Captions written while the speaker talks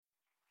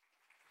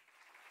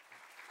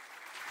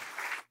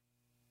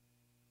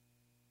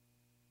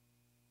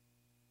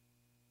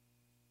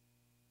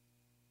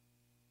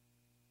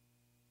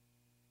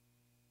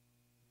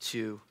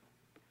to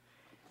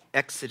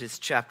Exodus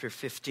chapter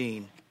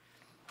 15.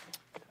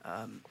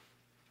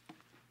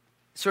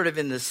 Sort of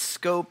in the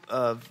scope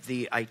of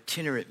the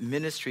itinerant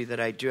ministry that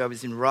I do, I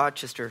was in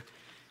Rochester,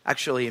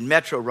 actually in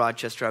Metro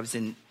Rochester. I was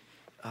in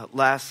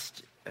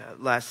last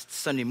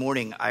Sunday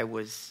morning. I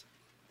was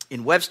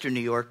in Webster, New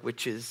York,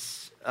 which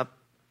is up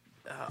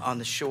on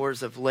the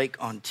shores of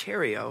Lake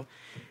Ontario.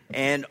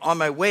 And on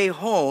my way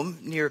home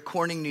near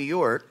Corning, New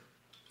York,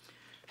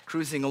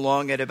 cruising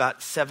along at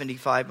about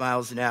 75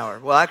 miles an hour.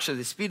 Well, actually,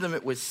 the speed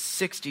limit was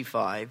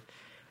 65,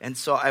 and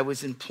so I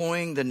was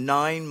employing the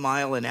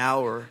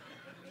 9-mile-an-hour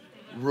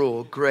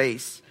rule,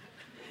 grace,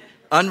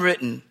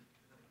 unwritten,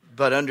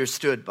 but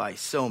understood by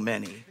so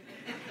many.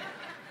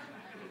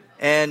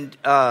 And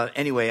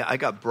anyway, I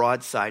got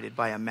broadsided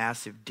by a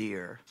massive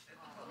deer.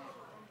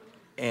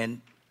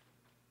 And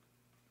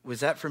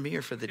was that for me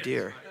or for the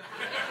deer?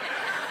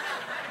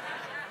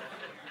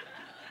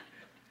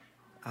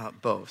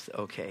 Both,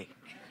 okay.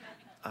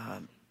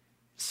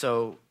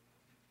 So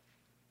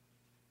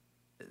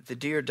the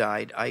deer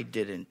died, I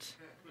didn't.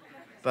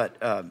 But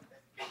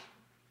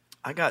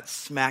I got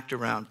smacked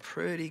around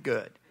pretty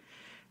good.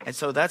 And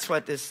so that's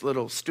what this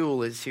little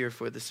stool is here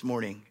for this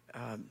morning.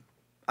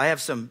 I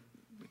have some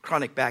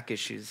chronic back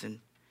issues, and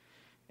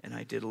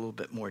I did a little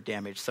bit more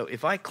damage. So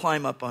if I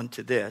climb up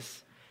onto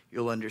this,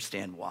 you'll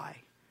understand why.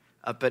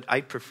 But I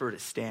prefer to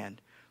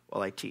stand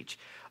while I teach.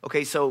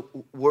 Okay, so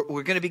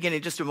we're going to begin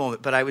in just a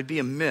moment, but I would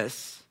be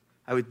remiss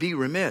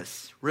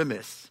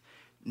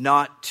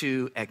not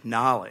to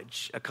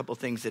acknowledge a couple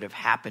things that have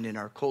happened in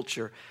our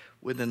culture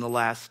within the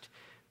last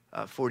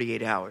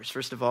 48 hours.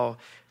 First of all,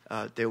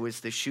 there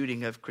was the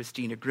shooting of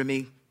Christina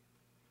Grimmie,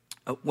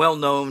 well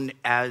known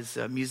as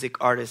a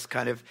music artist,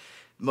 kind of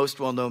most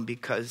well known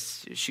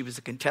because she was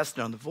a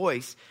contestant on The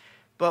Voice.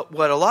 But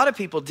what a lot of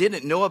people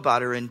didn't know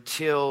about her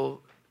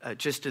until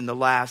just in the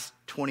last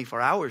 24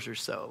 hours or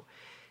so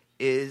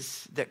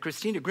is that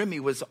Christina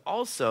Grimmie was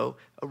also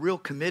a real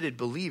committed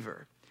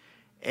believer.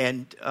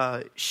 And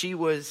she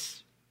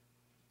was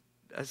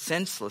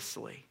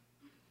senselessly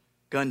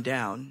gunned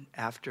down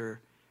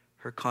after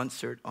her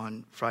concert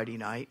on Friday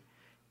night,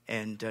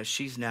 and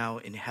she's now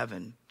in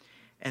heaven.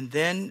 And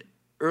then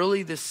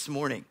early this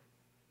morning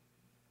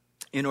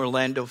in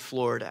Orlando,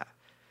 Florida,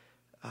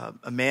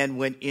 a man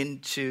went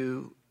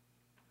into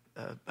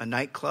a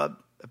nightclub,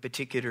 a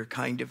particular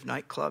kind of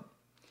nightclub.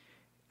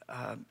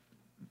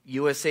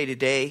 USA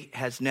Today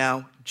has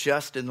now,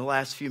 just in the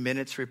last few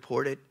minutes,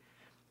 reported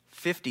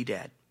 50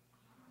 dead,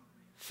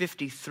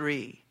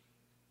 53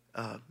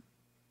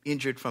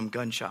 injured from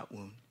gunshot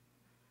wound.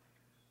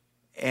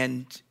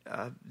 And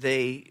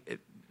they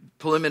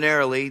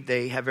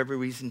have every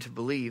reason to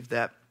believe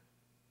that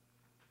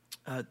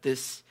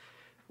this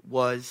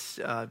was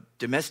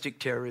domestic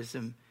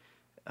terrorism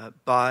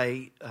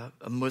by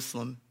a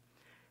Muslim.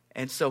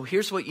 And so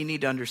here's what you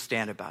need to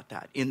understand about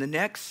that.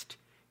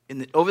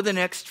 Over the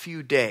next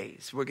few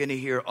days, we're going to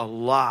hear a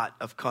lot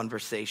of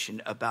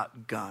conversation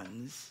about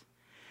guns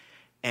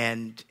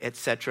and et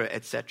cetera,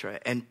 et cetera.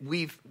 And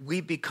we've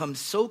become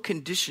so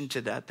conditioned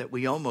to that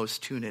we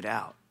almost tune it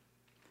out.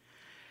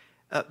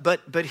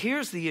 But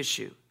here's the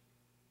issue.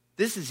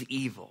 This is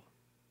evil.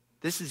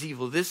 This is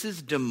evil. This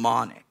is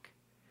demonic.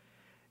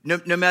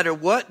 No matter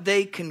what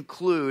they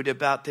conclude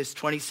about this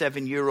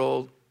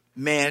 27-year-old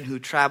man who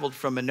traveled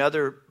from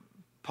another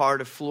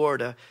part of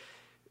Florida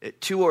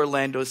to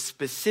Orlando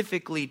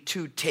specifically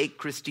to take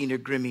Christina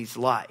Grimmie's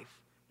life,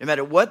 no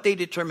matter what they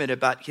determine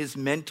about his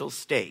mental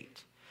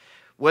state,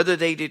 whether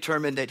they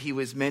determine that he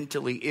was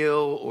mentally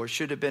ill or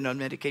should have been on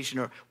medication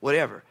or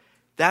whatever,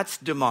 that's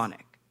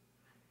demonic.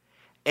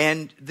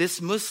 And this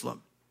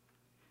Muslim,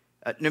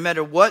 no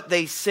matter what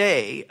they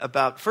say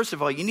about, first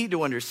of all, you need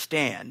to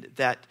understand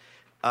that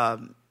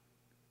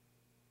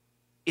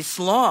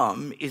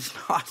Islam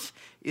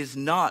is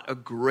not a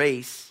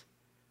grace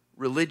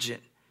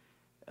religion.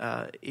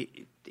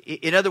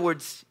 In other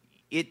words,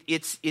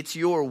 it's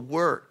your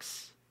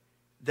works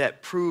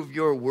that prove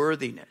your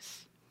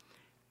worthiness.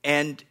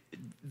 And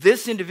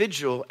this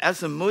individual,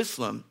 as a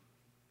Muslim,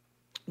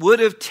 would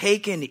have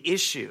taken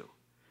issue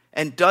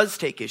and does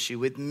take issue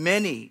with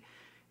many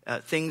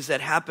things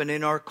that happen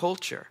in our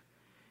culture.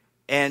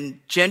 And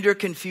gender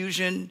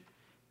confusion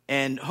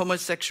and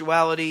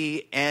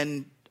homosexuality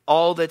and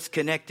all that's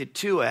connected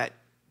to it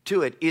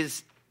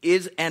is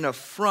an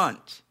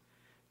affront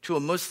to a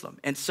Muslim.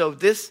 And so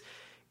this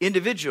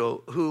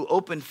individual who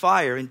opened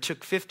fire and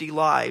took 50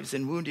 lives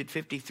and wounded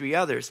 53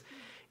 others,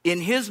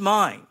 in his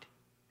mind,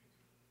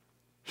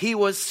 he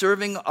was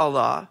serving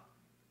Allah,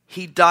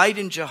 he died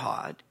in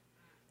jihad,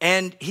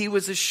 and he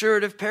was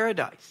assured of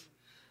paradise.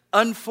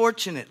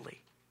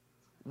 Unfortunately,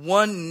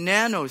 1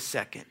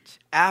 nanosecond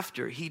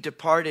after he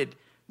departed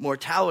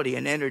mortality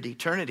and entered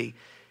eternity,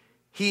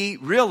 he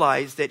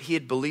realized that he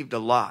had believed a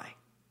lie.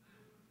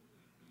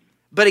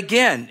 But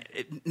again,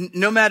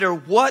 no matter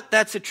what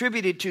that's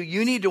attributed to,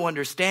 you need to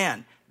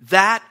understand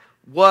that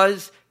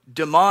was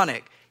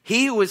demonic.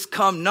 He who has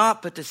come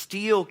not but to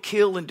steal,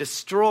 kill, and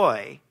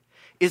destroy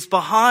is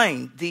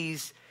behind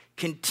these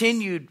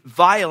continued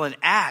violent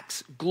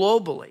acts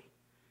globally.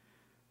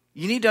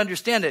 You need to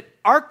understand that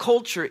our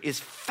culture is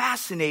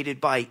fascinated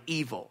by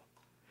evil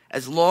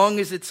as long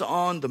as it's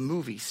on the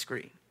movie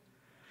screen.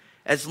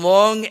 As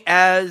long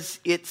as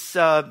it's,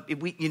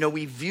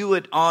 we view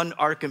it on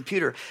our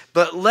computer.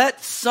 But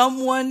let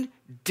someone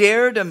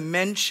dare to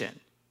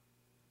mention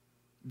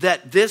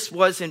that this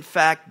was in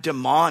fact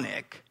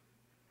demonic,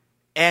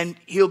 and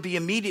he'll be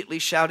immediately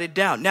shouted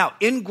down. Now,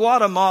 in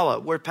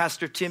Guatemala, where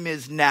Pastor Tim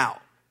is now,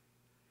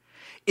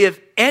 if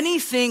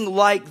anything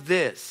like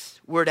this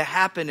were to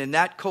happen in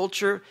that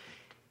culture,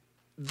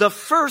 the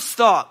first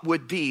thought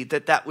would be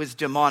that that was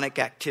demonic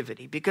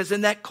activity. Because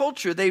in that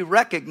culture, they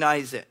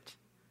recognize it.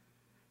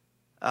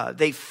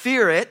 They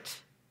fear it.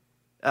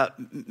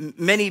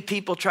 Many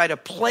people try to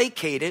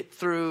placate it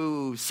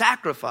through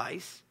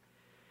sacrifice.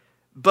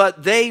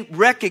 But they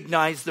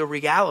recognize the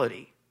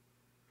reality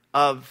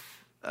of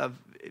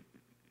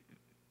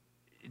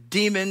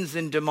demons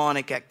and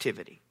demonic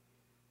activity.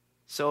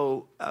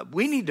 So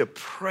we need to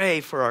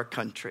pray for our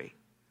country.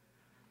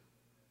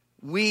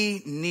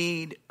 We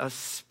need a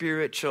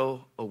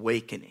spiritual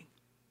awakening.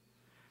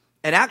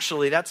 And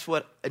actually, that's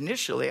what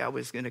initially I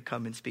was going to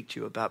come and speak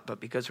to you about. But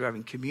because we're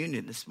having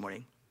communion this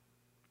morning,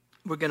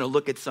 we're going to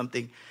look at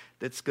something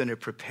that's going to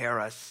prepare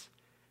us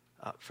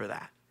for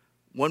that.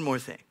 One more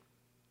thing.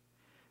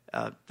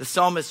 The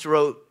psalmist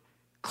wrote,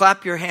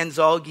 "Clap your hands,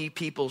 all ye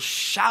people,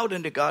 shout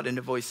unto God in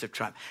a voice of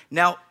triumph."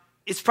 Now,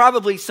 it's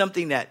probably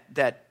something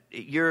that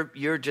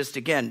you're just,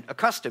 again,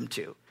 accustomed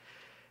to.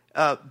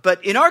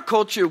 But in our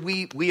culture,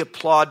 we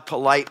applaud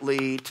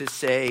politely to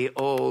say,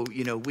 "Oh,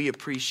 we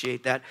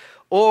appreciate that."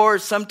 Or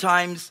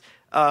sometimes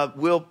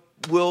we'll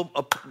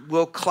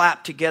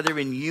clap together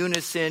in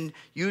unison,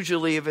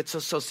 usually if it's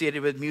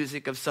associated with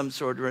music of some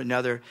sort or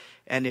another,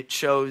 and it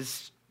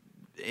shows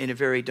in a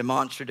very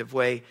demonstrative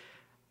way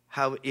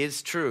how it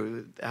is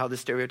true, how the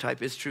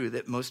stereotype is true,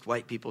 that most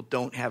white people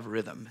don't have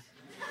rhythm.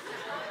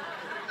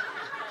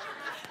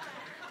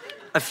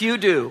 A few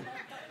do.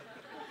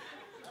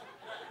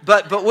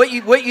 But what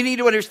you need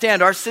to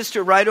understand, our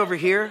sister right over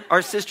here,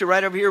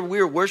 we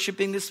were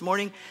worshiping this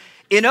morning.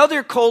 In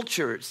other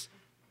cultures,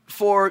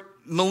 for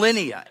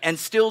millennia and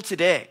still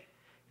today,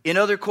 in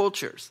other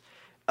cultures,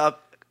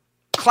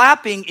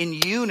 clapping in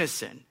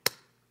unison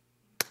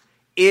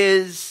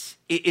is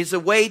a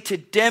way to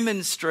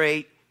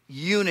demonstrate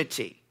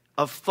unity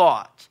of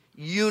thought,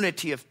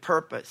 unity of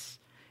purpose.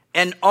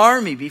 An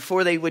army,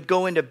 before they would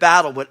go into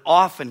battle, would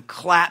often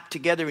clap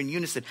together in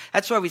unison.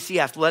 That's why we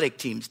see athletic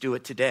teams do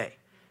it today.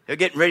 They're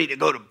getting ready to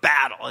go to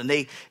battle, and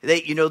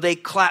they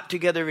clap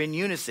together in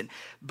unison.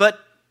 But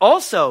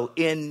also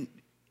in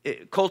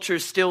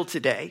cultures still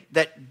today,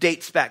 that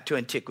dates back to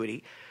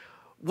antiquity,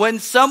 when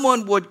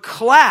someone would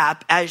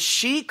clap as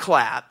she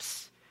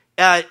claps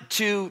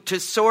to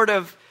sort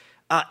of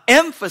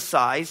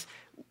emphasize,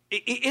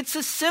 it's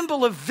a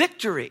symbol of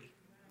victory.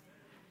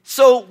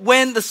 So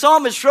when the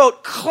psalmist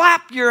wrote,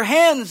 "Clap your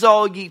hands,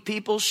 all ye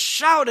people,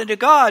 shout unto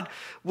God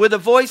with a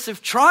voice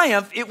of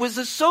triumph," it was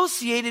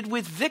associated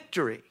with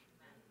victory.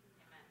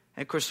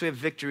 And of course, we have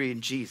victory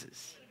in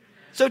Jesus.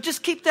 So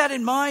just keep that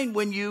in mind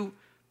when you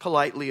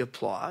politely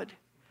applaud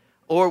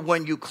or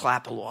when you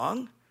clap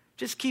along.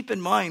 Just keep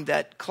in mind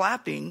that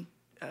clapping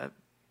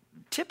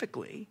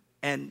typically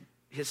and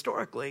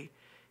historically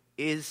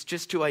is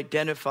just to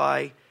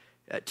identify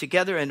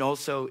together, and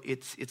also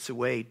it's a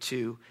way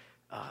to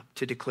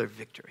declare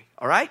victory.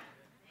 All right?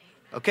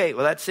 Okay,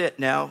 well, that's it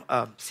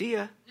now. See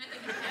ya.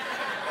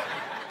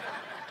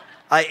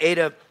 I ate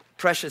a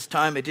precious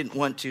time. I didn't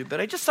want to,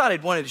 but I just thought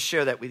I'd wanted to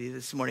share that with you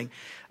this morning.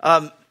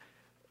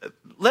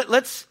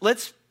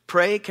 Let's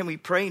pray. Can we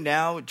pray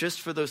now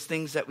just for those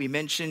things that we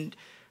mentioned?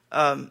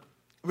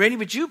 Randy,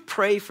 would you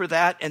pray for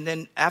that? And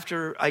then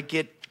after I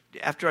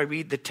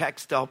read the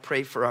text, I'll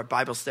pray for our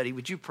Bible study.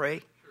 Would you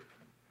pray?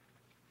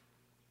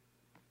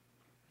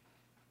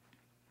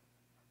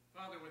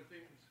 Father, when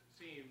things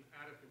seem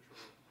out of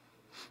control,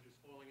 just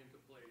falling into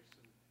place,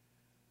 and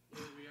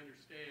Lord, we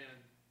understand,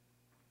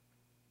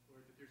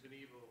 Lord, that there's an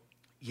evil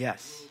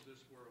Yes. that rules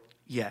this world.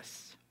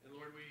 Yes. And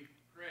Lord, we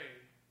pray,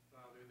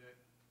 Father, that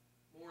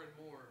more and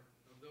more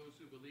of those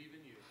who believe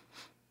in you,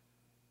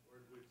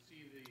 Lord, would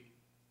see the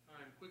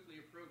time quickly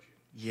approaching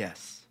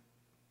Yes.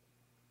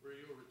 where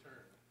you will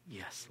return.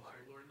 Yes, And Lord.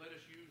 so, Lord, let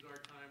us use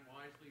our time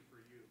wisely for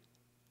you.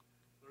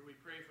 Lord, we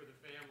pray for the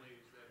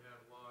families that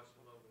have lost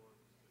loved ones.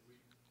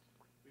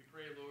 We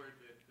pray, Lord,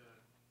 that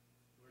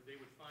Lord, they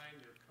would find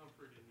their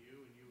comfort in you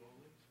and you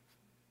only.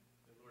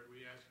 And Lord,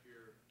 we ask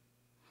your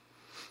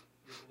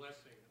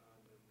blessing on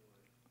them,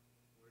 Lord.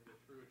 Lord, that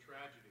through a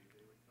tragedy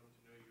they would come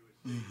to know you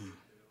as Savior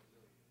if they don't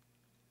know you.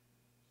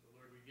 So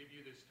Lord, we give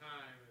you this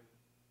time, and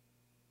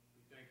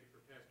we thank you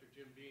for Pastor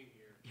Jim being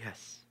here.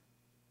 Yes.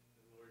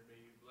 And Lord, may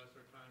you bless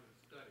our time of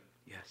study.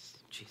 Yes.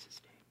 In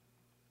Jesus'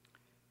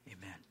 name.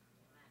 Amen.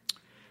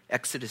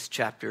 Exodus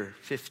chapter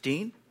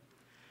 15.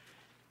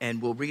 And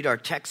we'll read our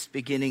text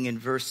beginning in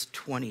verse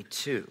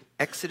 22.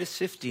 Exodus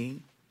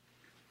 15.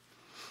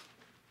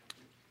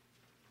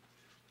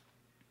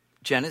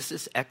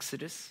 Genesis,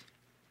 Exodus.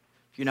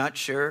 If you're not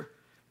sure,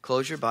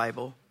 close your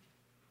Bible,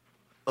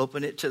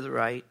 open it to the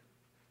right.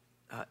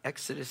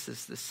 Exodus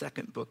is the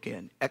second book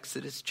in.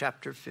 Exodus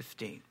chapter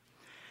 15.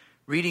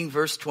 Reading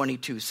verse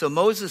 22. So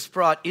Moses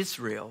brought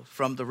Israel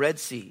from the Red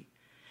Sea,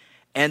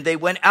 and they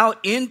went out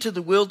into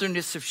the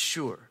wilderness of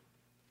Shur.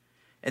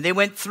 And they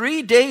went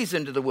 3 days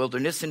into the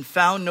wilderness and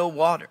found no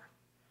water.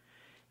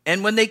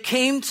 And when they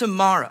came to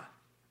Marah,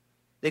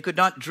 they could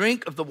not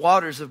drink of the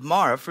waters of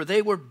Marah, for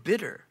they were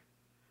bitter.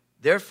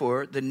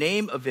 Therefore, the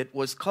name of it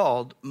was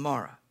called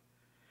Marah.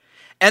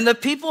 And the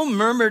people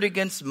murmured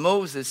against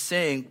Moses,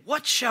 saying,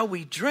 what shall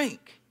we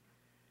drink?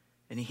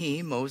 And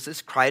he,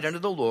 Moses, cried unto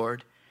the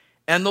Lord.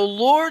 And the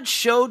Lord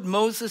showed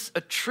Moses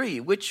a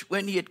tree, which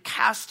when he had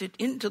cast it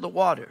into the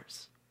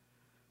waters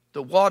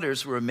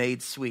were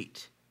made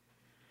sweet.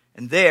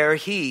 And there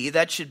he,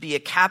 that should be a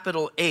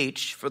capital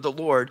H for the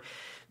Lord,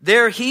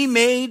 there he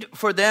made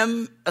for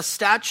them a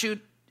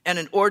statute and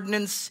an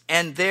ordinance,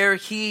 and there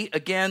he,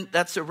 again,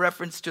 that's a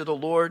reference to the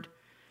Lord,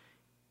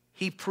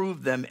 he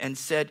proved them and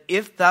said,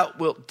 if thou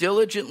wilt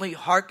diligently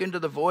hearken to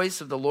the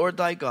voice of the Lord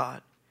thy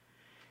God,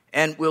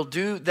 and will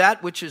do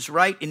that which is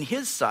right in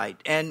his sight,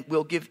 and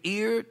will give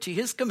ear to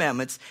his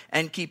commandments,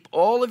 and keep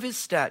all of his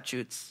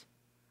statutes,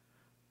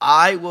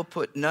 I will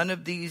put none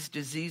of these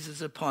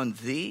diseases upon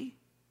thee,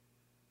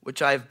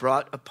 which I have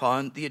brought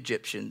upon the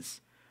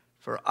Egyptians,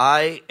 for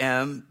I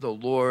am the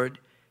Lord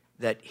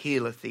that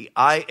healeth thee.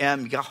 I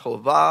am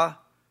Yahovah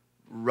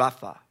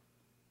Rapha,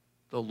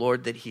 the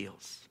Lord that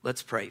heals.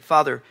 Let's pray.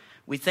 Father,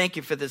 we thank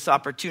you for this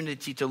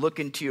opportunity to look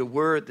into your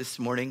word this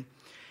morning.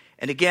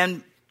 And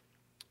again,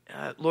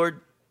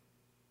 Lord,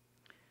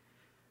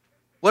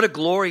 what a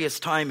glorious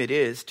time it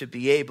is to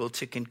be able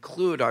to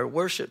conclude our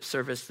worship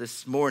service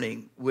this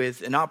morning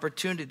with an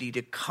opportunity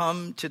to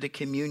come to the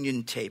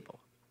communion table,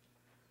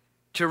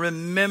 to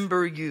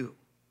remember you,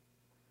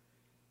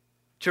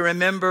 to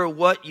remember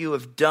what you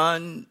have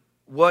done,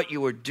 what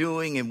you are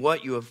doing, and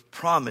what you have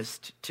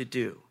promised to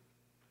do.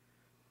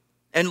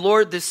 And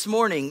Lord, this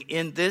morning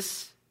in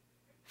this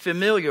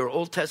familiar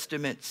Old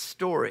Testament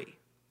story,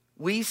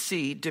 we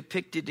see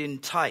depicted in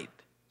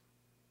type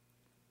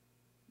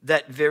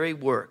that very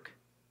work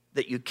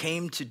that you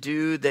came to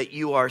do, that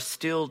you are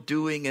still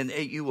doing, and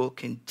that you will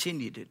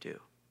continue to do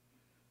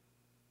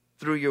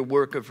through your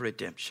work of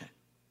redemption.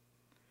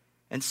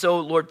 And so,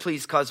 Lord,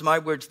 please cause my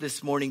words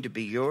this morning to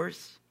be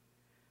yours,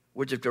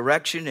 words of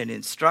direction and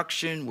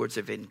instruction, words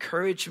of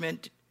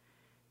encouragement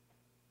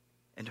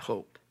and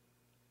hope.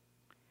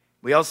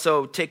 We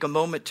also take a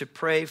moment to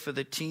pray for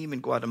the team in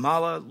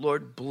Guatemala.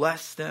 Lord,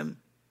 bless them.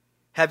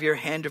 Have your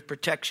hand of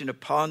protection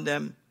upon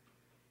them.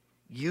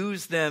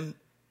 Use them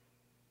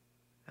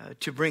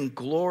to bring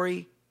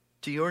glory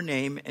to your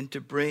name and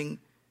to bring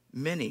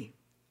many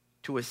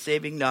to a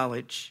saving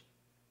knowledge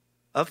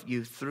of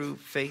you through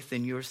faith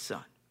in your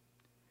Son.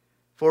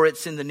 For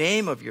it's in the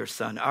name of your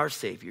Son, our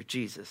Savior,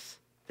 Jesus,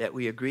 that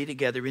we agree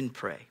together and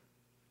pray.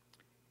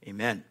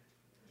 Amen.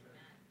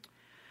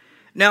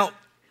 Now,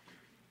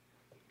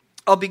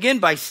 I'll begin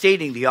by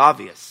stating the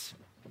obvious.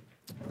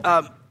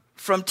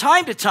 From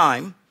time to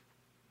time,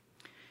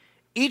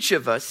 each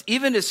of us,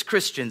 even as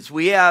Christians,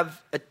 we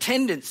have a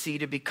tendency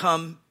to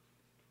become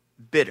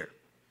bitter.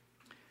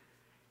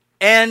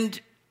 And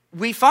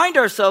we find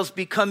ourselves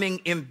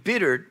becoming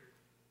embittered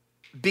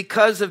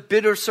because of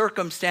bitter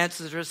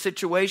circumstances or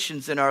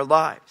situations in our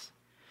lives.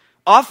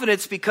 Often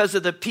it's because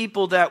of the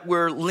people that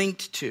we're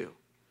linked to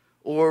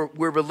or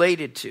we're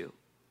related to.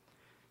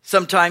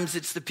 Sometimes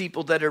it's the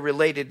people that are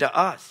related to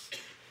us.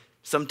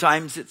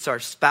 Sometimes it's our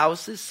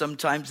spouses.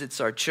 Sometimes it's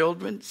our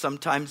children.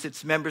 Sometimes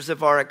it's members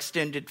of our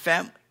extended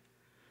family.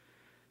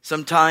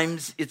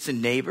 Sometimes it's a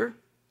neighbor.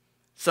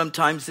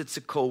 Sometimes it's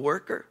a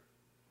co-worker.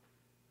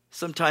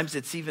 Sometimes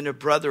it's even a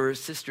brother or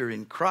sister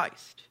in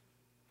Christ.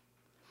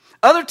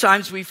 Other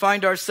times we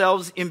find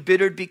ourselves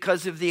embittered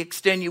because of the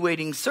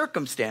extenuating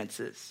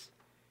circumstances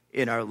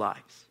in our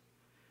lives.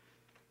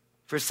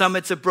 For some,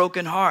 it's a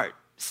broken heart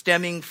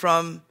stemming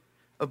from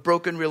a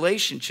broken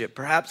relationship,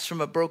 perhaps from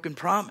a broken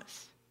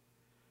promise.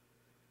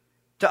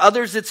 To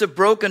others, it's a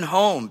broken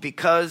home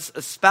because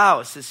a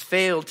spouse has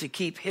failed to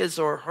keep his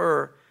or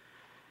her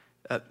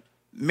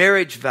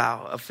marriage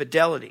vow of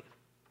fidelity.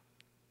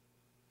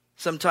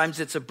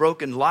 Sometimes it's a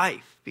broken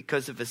life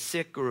because of a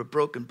sick or a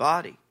broken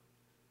body.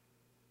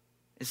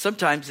 And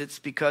sometimes it's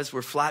because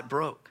we're flat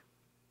broke.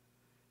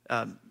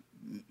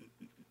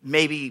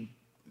 Maybe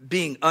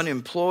being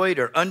unemployed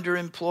or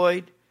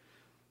underemployed.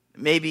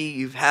 Maybe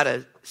you've had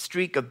a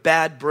streak of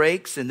bad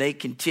breaks and they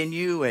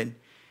continue, and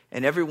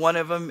every one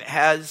of them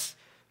has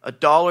a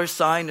dollar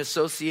sign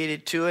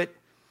associated to it,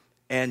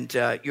 and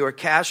your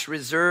cash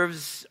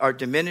reserves are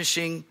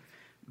diminishing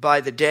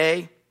by the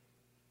day.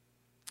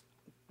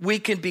 We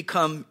can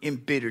become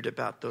embittered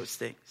about those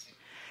things.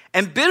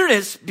 And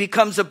bitterness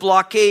becomes a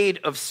blockade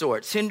of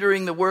sorts,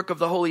 hindering the work of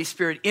the Holy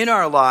Spirit in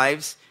our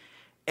lives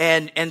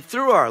and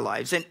through our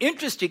lives. And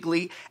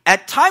interestingly,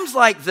 at times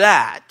like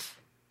that,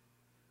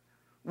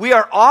 we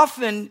are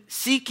often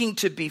seeking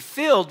to be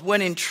filled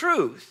when in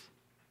truth,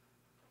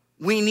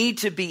 we need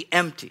to be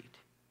emptied.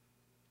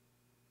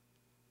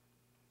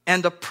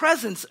 And the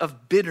presence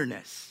of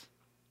bitterness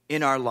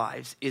in our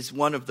lives is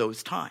one of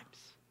those times.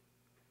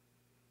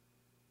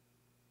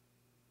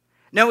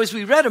 Now, as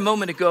we read a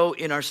moment ago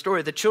in our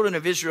story, the children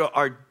of Israel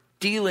are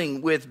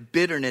dealing with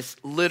bitterness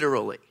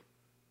literally.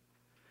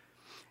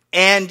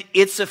 And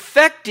it's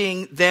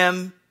affecting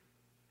them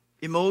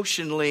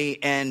emotionally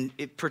and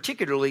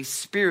particularly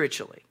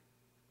spiritually.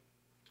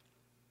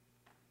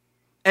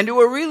 And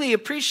to really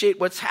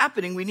appreciate what's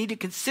happening, we need to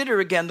consider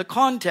again the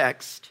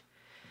context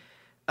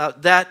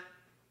that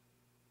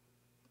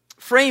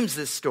frames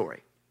this story.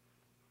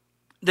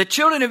 The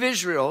children of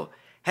Israel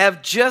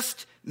have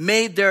just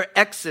made their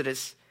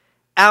exodus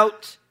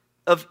out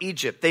of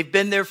Egypt. They've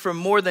been there for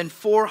more than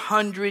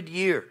 400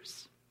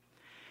 years.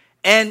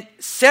 And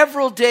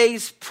several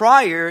days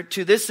prior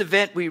to this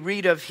event we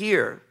read of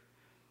here,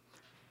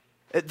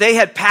 they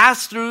had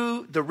passed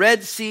through the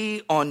Red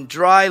Sea on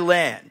dry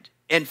land.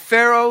 And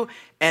Pharaoh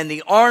and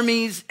the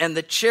armies and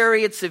the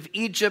chariots of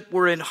Egypt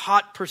were in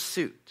hot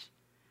pursuit.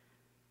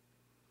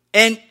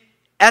 And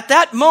at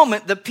that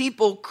moment, the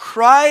people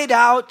cried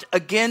out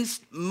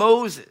against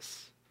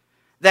Moses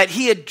that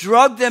he had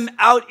dragged them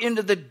out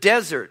into the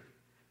desert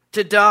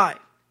to die.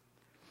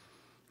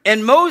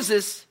 And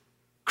Moses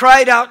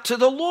cried out to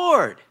the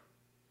Lord.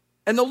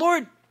 And the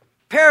Lord,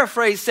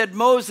 paraphrased, said,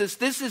 Moses,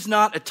 this is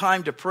not a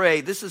time to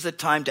pray. This is a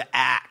time to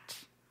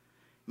act.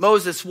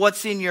 Moses,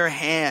 what's in your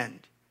hand?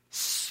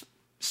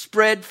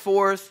 Spread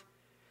forth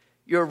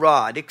your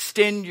rod.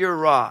 Extend your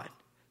rod,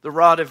 the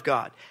rod of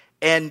God.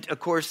 And, of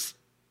course,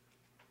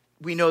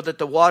 we know that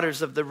the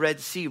waters of the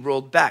Red Sea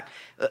rolled back.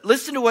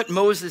 Listen to what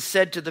Moses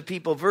said to the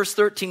people. Verse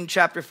 13,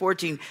 chapter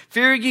 14.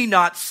 Fear ye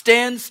not,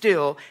 stand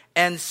still,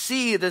 and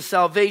see the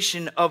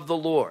salvation of the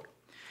Lord.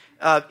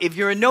 If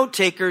you're a note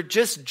taker,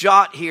 just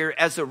jot here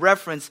as a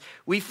reference.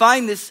 We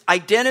find this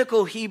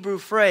identical Hebrew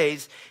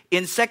phrase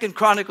in 2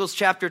 Chronicles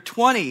chapter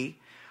 20,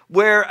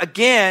 where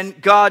again,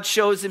 God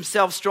shows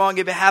himself strong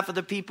in behalf of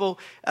the people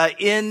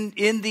in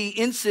the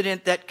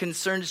incident that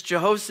concerns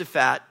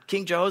Jehoshaphat,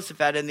 King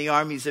Jehoshaphat and the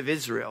armies of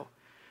Israel,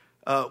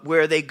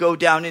 where they go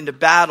down into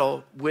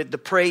battle with the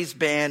praise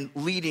band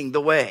leading the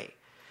way.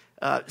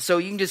 So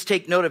you can just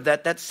take note of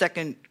that. That's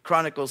 2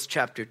 Chronicles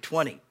chapter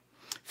 20.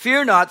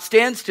 Fear not,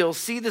 stand still,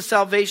 see the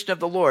salvation of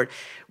the Lord,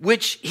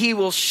 which he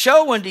will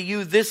show unto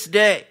you this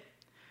day.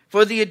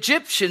 For the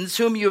Egyptians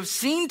whom you have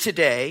seen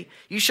today,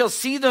 you shall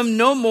see them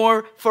no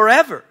more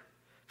forever.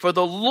 For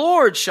the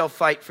Lord shall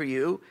fight for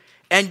you,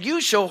 and you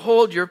shall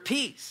hold your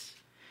peace.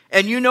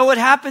 And you know what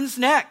happens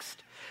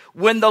next.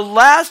 When the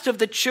last of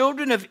the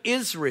children of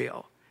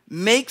Israel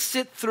makes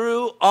it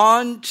through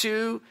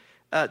onto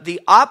the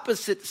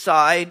opposite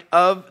side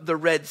of the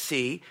Red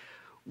Sea,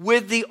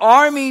 with the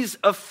armies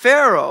of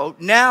Pharaoh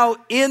now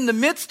in the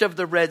midst of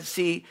the Red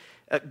Sea,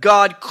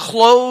 God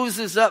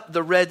closes up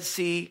the Red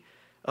Sea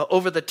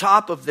over the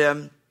top of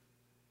them,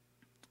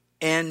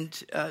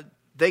 and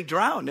they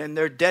drown, and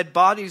their dead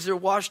bodies are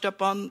washed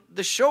up on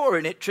the shore,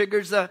 and it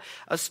triggers a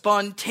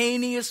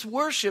spontaneous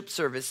worship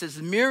service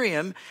as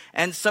Miriam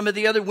and some of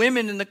the other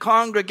women in the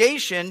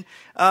congregation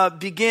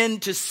begin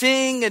to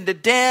sing and to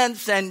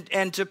dance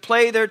and to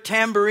play their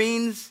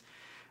tambourines.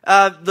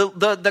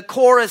 The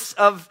chorus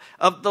of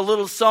the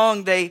little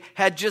song they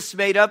had just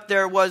made up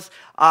there was,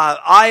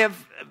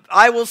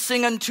 I will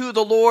sing unto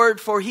the Lord,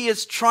 for he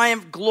has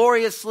triumphed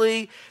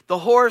gloriously. The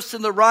horse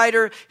and the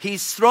rider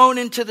he's thrown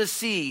into the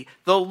sea.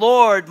 The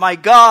Lord, my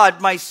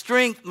God, my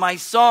strength, my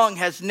song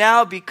has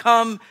now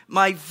become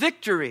my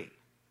victory.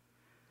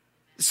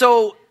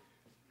 So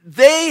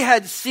they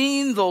had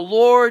seen the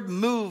Lord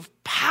move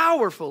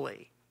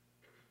powerfully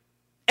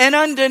and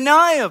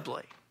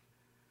undeniably.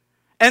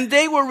 And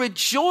they were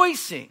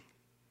rejoicing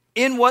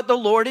in what the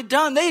Lord had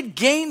done. They had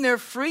gained their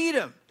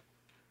freedom.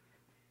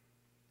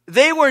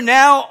 They were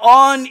now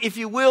on, if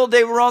you will,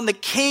 they were on the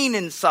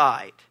Canaan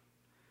side.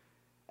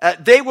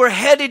 They were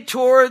headed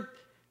toward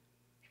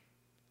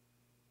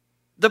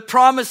the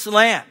promised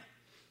land.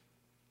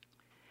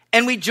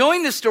 And we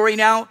join the story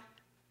now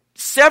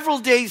several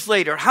days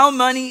later. How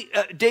many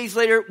days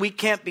later, we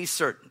can't be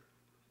certain.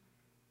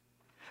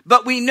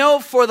 But we know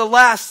for the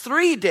last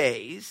 3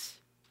 days,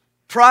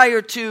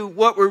 prior to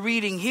what we're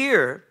reading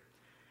here,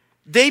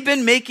 they've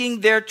been making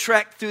their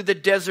trek through the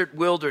desert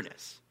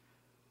wilderness.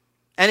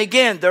 And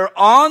again, they're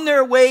on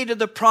their way to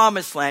the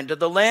promised land, to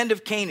the land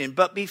of Canaan.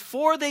 But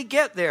before they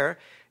get there,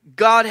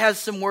 God has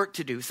some work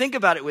to do. Think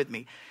about it with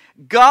me.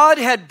 God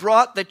had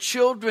brought the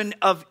children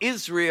of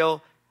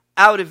Israel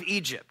out of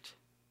Egypt.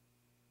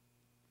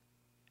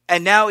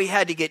 And now he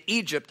had to get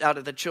Egypt out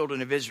of the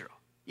children of Israel.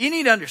 You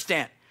need to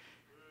understand,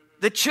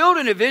 the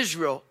children of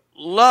Israel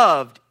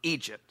loved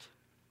Egypt.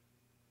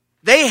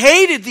 They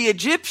hated the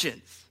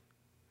Egyptians.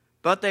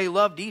 But they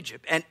loved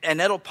Egypt. And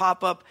that'll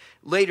pop up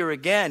later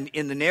again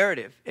in the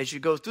narrative as you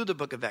go through the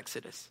book of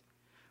Exodus.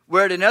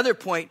 Where at another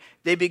point,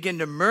 they begin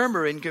to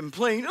murmur and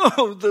complain.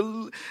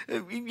 Oh,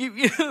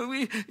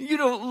 you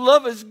don't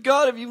love us,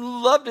 God. If you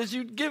loved us,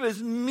 you'd give us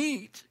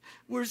meat.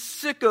 We're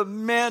sick of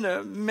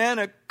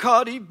manna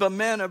cotti,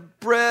 banana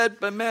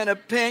bread, banana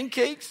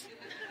pancakes.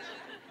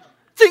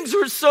 Things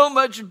were so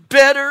much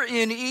better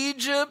in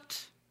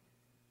Egypt.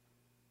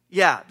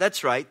 Yeah,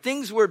 that's right.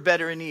 Things were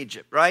better in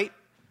Egypt, right?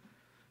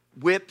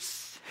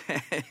 Whips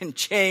and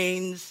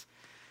chains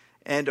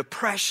and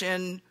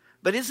oppression.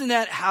 But isn't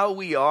that how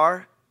we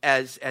are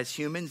as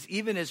humans,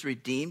 even as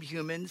redeemed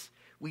humans?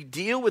 We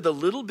deal with a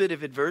little bit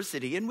of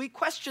adversity and we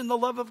question the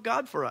love of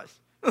God for us.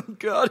 Oh,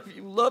 God, if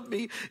you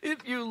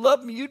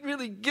love me, you'd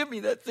really give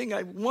me that thing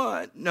I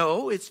want.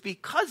 No, it's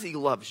because he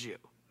loves you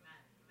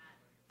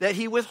that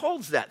he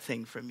withholds that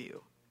thing from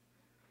you.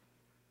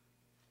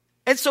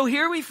 And so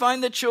here we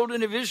find the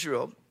children of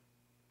Israel,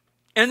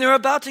 and they're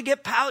about to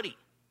get pouty.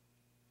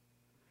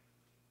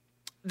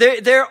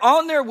 They're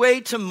on their way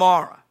to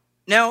Marah.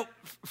 Now,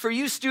 for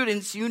you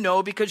students, you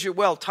know, because you're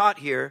well taught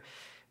here,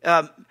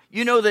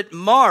 you know that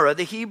Marah,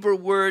 the Hebrew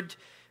word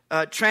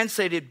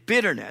translated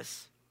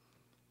bitterness,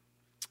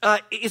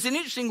 is an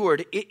interesting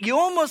word. You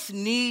almost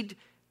need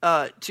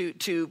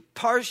to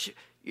purse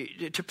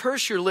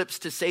your lips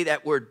to say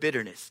that word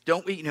bitterness.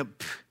 Don't we?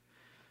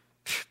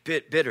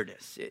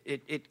 Bitterness.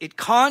 It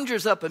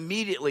conjures up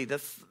immediately the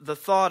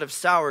thought of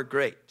sour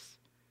grapes.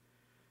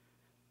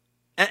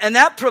 And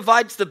that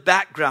provides the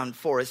background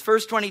for us.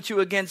 Verse 22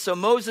 again, so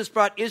Moses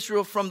brought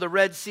Israel from the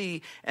Red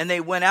Sea, and they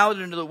went out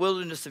into the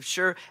wilderness of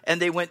Shur, and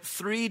they went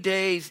 3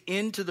 days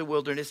into the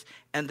wilderness,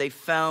 and they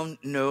found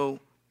no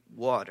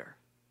water.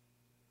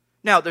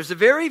 Now, there's a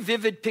very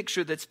vivid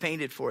picture that's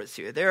painted for us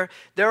here. There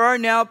are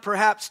now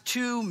perhaps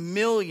 2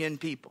 million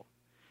people,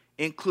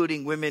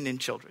 including women and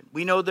children.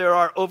 We know there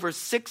are over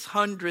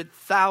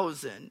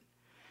 600,000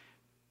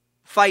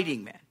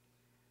 fighting men.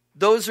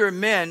 Those are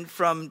men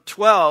from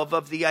 12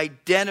 of the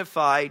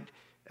identified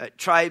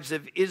tribes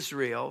of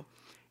Israel.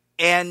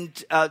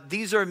 And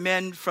these are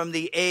men from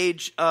the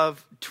age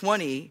of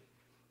 20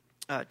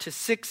 to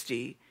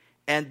 60.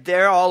 And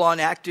they're all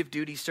on active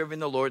duty serving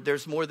the Lord.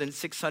 There's more than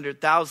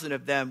 600,000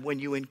 of them when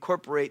you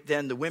incorporate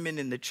then the women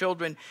and the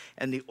children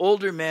and the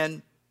older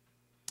men.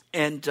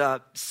 And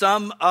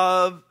some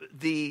of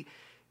the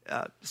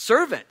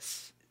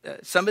servants,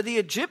 some of the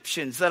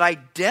Egyptians that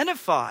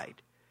identified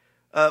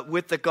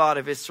with the God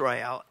of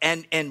Israel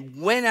and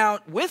went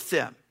out with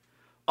them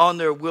on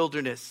their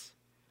wilderness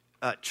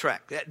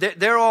trek.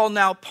 They're all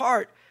now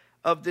part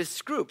of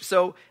this group.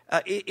 So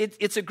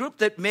it's a group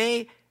that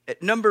may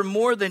number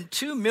more than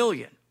 2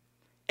 million.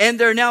 And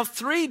they're now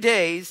 3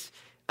 days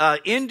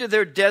into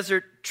their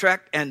desert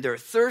trek, and they're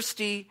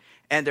thirsty,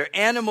 and their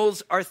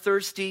animals are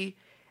thirsty,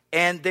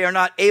 and they are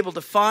not able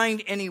to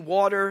find any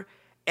water.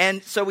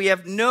 And so we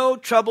have no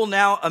trouble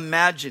now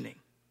imagining.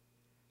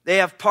 They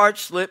have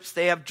parched lips,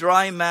 they have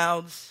dry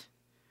mouths,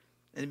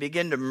 and they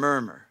begin to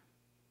murmur.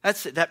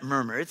 That's it, that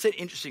murmur. It's an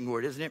interesting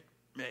word, isn't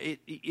it?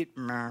 It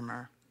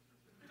murmur.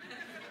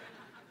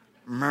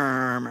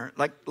 Murmur.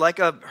 Like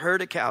a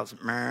herd of cows.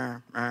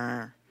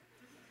 Murmur.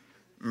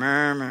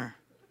 Murmur.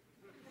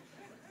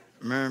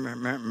 Murmur.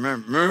 Murmur.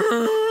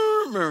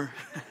 Murmur.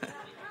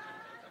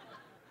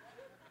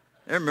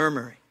 They're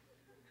murmuring.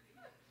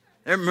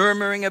 They're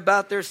murmuring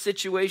about their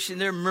situation.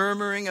 They're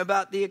murmuring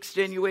about the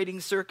extenuating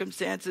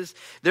circumstances.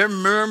 They're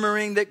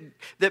murmuring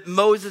that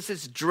Moses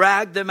has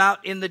dragged them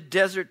out in the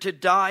desert to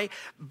die.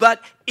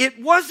 But it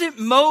wasn't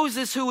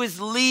Moses who was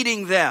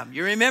leading them.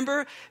 You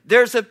remember?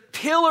 There's a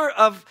pillar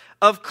of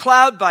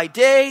cloud by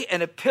day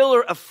and a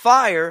pillar of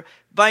fire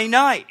by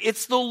night.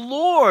 It's the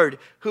Lord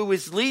who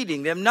is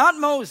leading them, not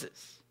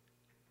Moses.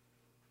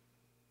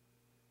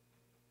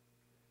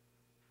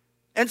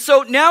 And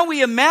so now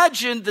we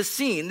imagine the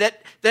scene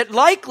that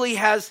likely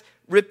has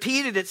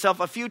repeated itself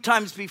a few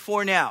times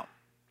before now,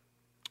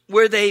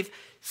 where they've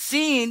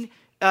seen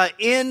out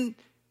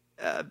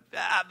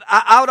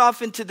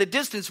off into the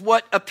distance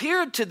what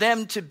appeared to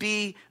them to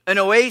be an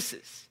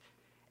oasis,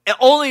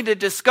 only to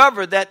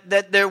discover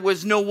that there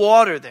was no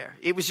water there.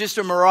 It was just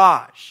a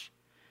mirage.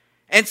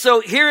 And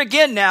so here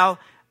again now,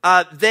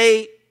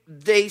 they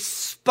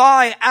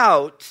spy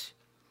out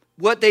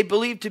what they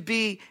believe to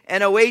be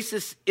an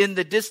oasis in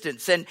the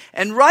distance. And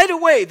right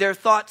away, their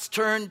thoughts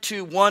turn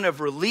to one of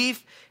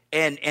relief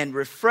and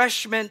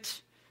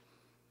refreshment.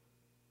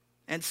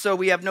 And so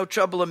we have no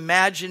trouble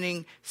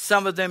imagining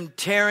some of them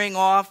tearing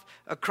off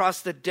across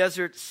the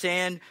desert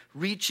sand,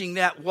 reaching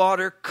that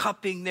water,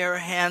 cupping their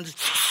hands.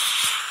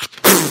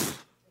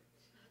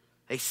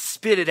 They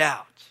spit it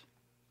out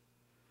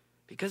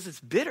because it's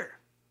bitter.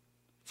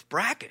 It's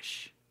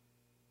brackish.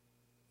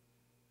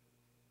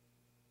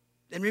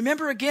 And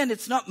remember again,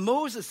 it's not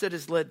Moses that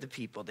has led the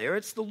people there.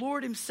 It's the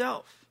Lord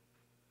himself.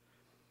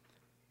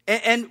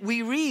 And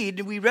we read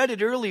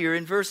it earlier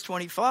in verse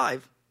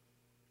 25.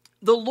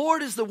 The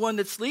Lord is the one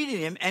that's leading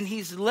him, and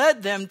he's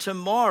led them to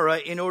Marah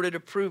in order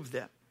to prove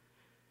them.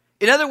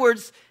 In other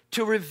words,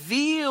 to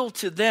reveal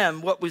to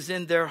them what was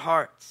in their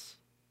hearts,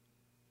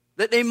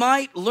 that they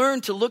might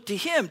learn to look to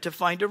him to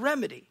find a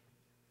remedy.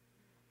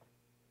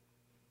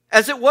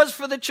 As it was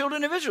for the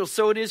children of Israel,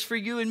 so it is for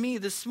you and me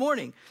this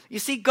morning. You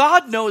see,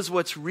 God knows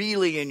what's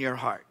really in your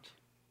heart.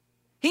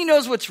 He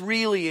knows what's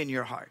really in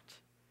your heart.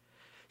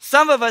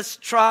 Some of us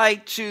try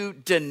to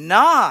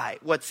deny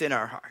what's in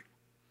our heart.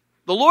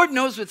 The Lord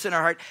knows what's in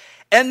our heart.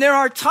 And there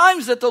are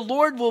times that the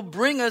Lord will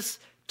bring us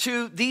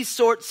to these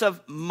sorts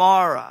of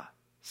Mara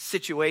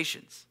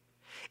situations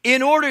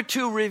in order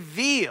to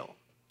reveal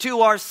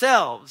to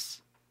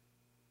ourselves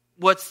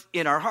what's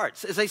in our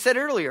hearts. As I said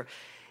earlier,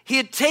 he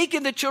had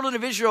taken the children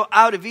of Israel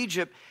out of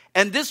Egypt,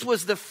 and this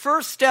was the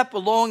first step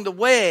along the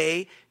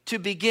way to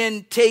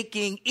begin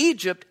taking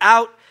Egypt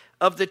out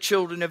of the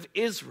children of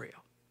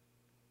Israel.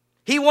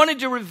 He wanted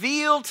to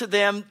reveal to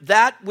them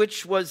that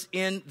which was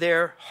in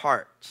their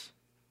hearts.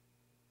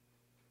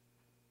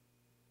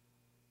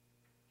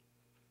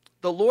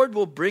 The Lord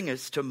will bring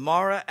us to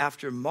Mara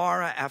after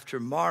Mara after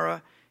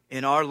Mara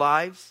in our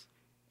lives.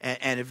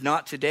 And if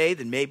not today,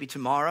 then maybe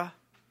tomorrow.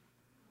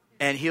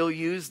 And he'll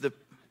use the,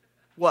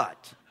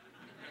 what?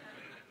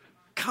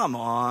 Come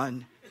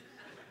on.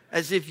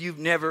 As if you've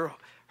never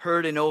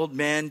heard an old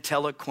man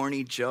tell a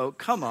corny joke.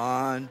 Come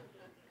on.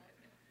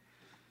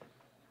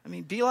 I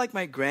mean, be like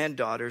my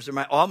granddaughters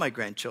or all my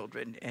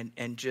grandchildren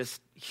and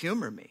just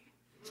humor me.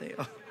 Say,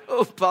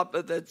 oh,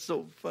 Papa, that's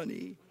so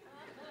funny.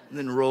 And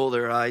then roll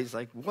their eyes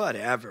like,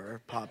 whatever,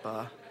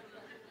 Papa.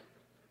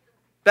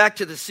 Back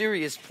to the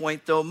serious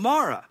point, though,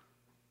 Mara.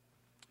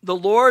 The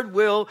Lord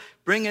will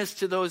bring us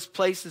to those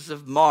places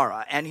of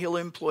Mara, and he'll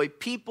employ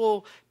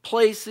people,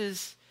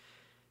 places,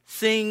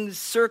 things,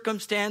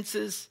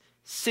 circumstances,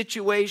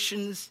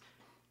 situations,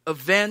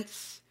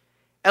 events,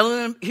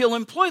 and he'll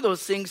employ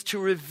those things to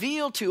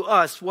reveal to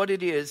us what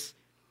it is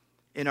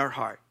in our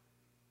heart.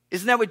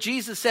 Isn't that what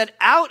Jesus said?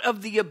 Out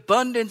of the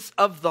abundance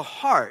of the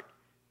heart,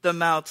 the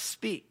mouth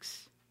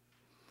speaks.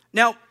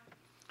 Now,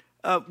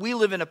 we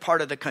live in a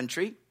part of the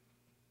country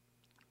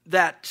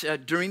that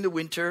during the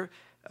winter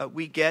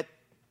we get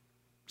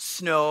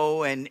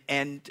snow and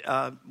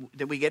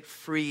then we get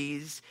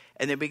freeze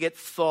and then we get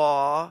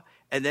thaw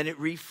and then it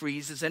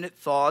refreezes and it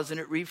thaws and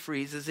it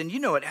refreezes. And you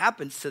know what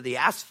happens to the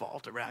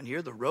asphalt around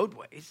here, the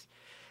roadways.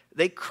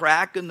 They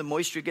crack and the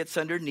moisture gets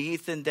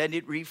underneath and then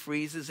it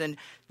refreezes. And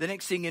the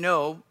next thing you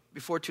know,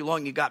 before too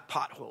long, you got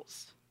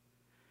potholes.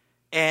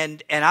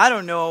 And I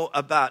don't know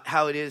about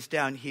how it is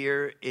down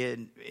here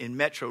in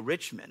Metro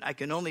Richmond. I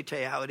can only tell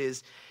you how it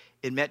is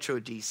in Metro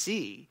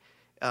D.C.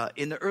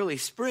 In the early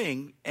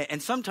spring,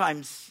 and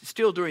sometimes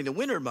still during the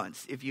winter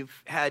months, if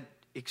you've had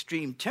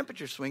extreme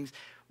temperature swings,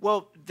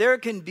 well, there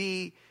can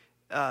be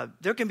a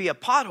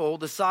pothole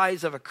the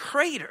size of a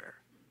crater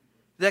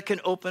that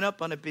can open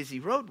up on a busy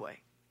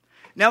roadway.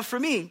 Now, for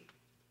me,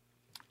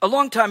 a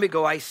long time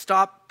ago, I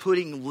stopped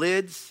putting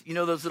lids, you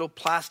know, those little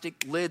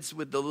plastic lids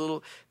with the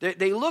little,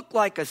 they look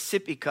like a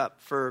sippy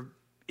cup for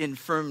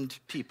infirmed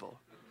people.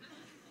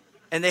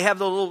 And they have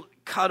the little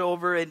cut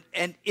over,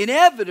 and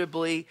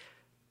inevitably,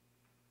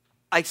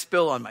 I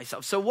spill on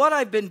myself. So what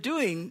I've been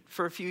doing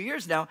for a few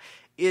years now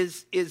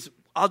is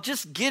I'll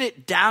just get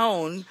it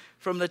down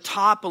from the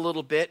top a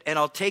little bit, and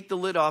I'll take the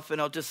lid off,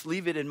 and I'll just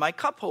leave it in my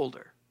cup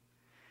holder.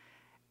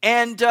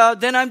 And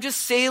then I'm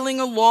just sailing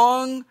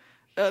along,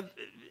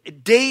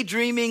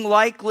 daydreaming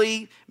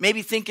likely,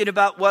 maybe thinking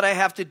about what I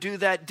have to do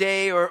that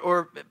day,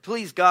 or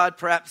please God,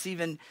 perhaps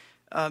even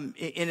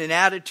in an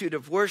attitude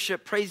of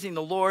worship, praising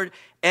the Lord,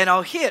 and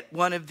I'll hit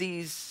one of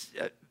these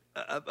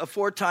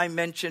aforetime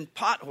mentioned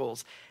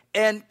potholes,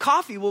 and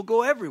coffee will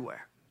go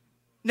everywhere.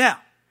 Now,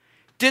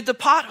 did the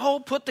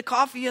pothole put the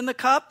coffee in the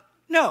cup?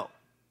 No.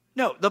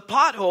 The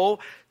pothole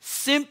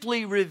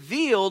simply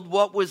revealed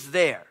what was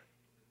there.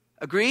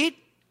 Agreed?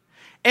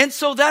 And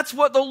so that's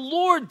what the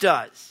Lord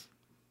does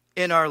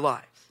in our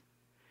lives.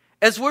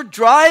 As we're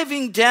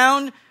driving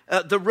down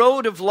the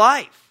road of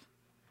life,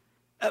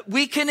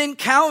 we can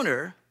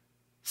encounter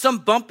some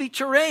bumpy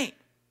terrain,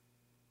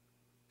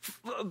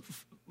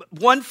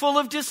 one full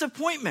of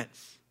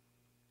disappointments.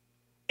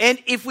 And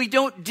if we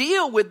don't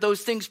deal with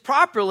those things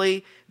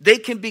properly, they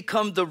can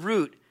become the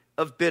root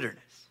of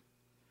bitterness.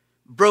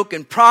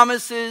 Broken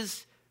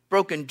promises,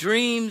 broken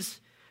dreams,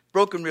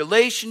 broken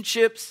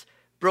relationships,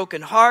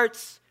 broken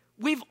hearts.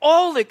 We've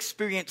all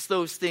experienced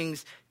those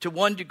things to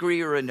one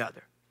degree or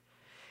another.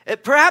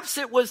 Perhaps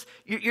it was,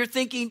 you're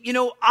thinking,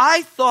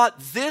 I thought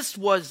this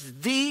was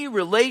the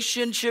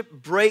relationship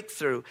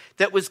breakthrough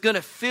that was going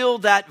to fill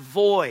that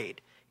void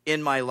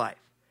in my life.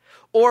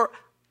 Or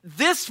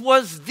this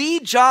was the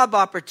job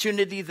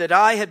opportunity that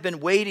I had been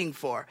waiting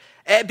for,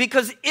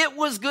 because it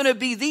was going to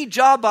be the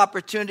job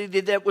opportunity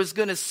that was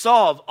going to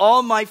solve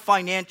all my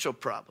financial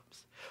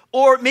problems.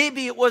 Or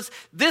maybe it was,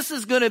 this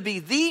is going to be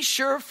the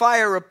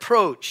surefire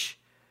approach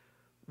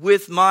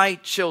with my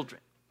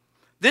children.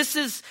 This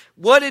is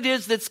what it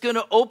is that's going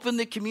to open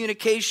the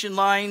communication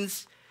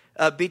lines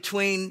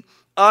between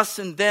us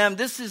and them.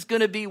 This is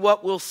going to be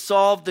what will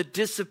solve the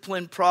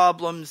discipline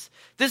problems.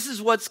 This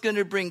is what's going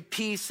to bring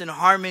peace and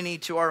harmony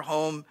to our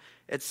home,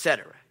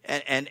 etc.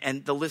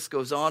 And the list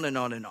goes on and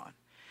on and on.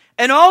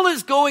 And all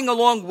is going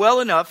along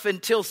well enough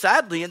until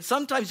sadly, and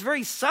sometimes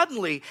very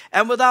suddenly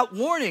and without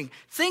warning,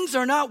 things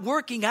are not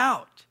working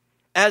out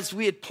as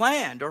we had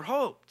planned or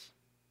hoped.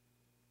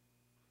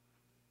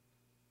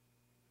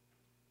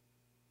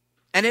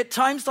 And at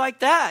times like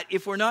that,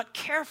 if we're not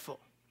careful,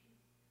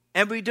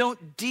 And we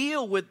don't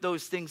deal with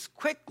those things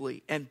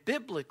quickly and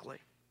biblically.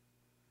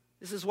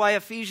 This is why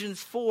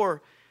Ephesians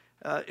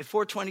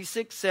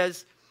 4:26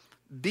 says,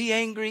 be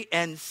angry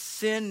and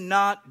sin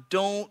not.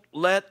 Don't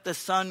let the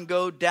sun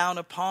go down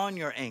upon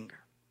your anger.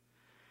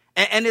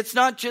 And it's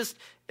not just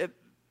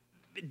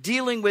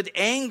dealing with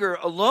anger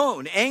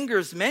alone. Anger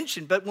is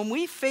mentioned, but when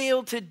we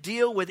fail to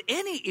deal with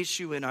any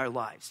issue in our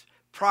lives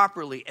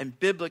properly and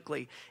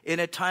biblically in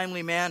a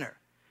timely manner,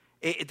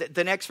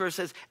 the next verse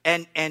says,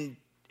 and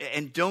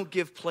don't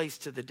give place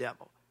to the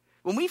devil.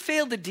 When we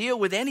fail to deal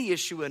with any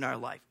issue in our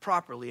life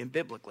properly and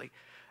biblically,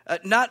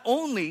 not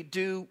only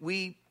do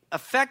we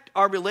affect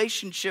our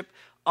relationship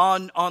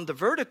on the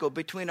vertical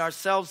between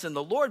ourselves and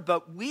the Lord,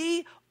 but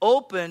we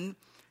open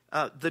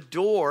the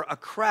door, a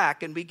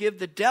crack, and we give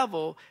the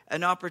devil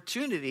an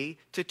opportunity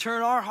to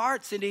turn our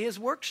hearts into his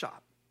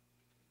workshop.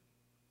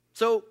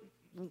 So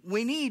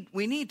we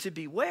need to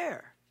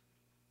beware.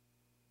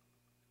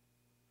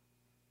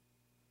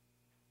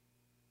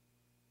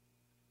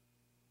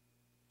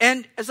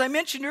 And as I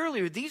mentioned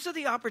earlier, these are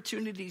the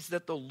opportunities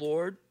that the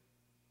Lord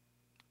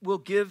will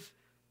give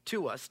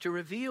to us to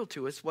reveal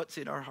to us what's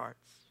in our hearts.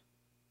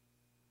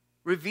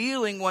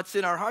 Revealing what's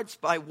in our hearts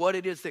by what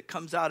it is that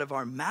comes out of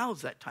our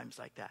mouths at times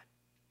like that.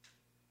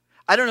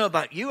 I don't know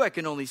about you, I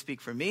can only speak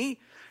for me,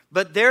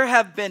 but there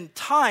have been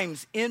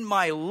times in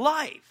my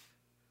life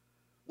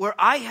where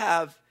I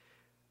have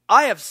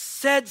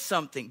said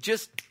something,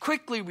 just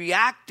quickly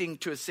reacting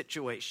to a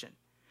situation.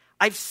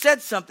 I've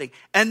said something,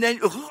 and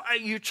then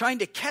you're trying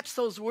to catch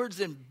those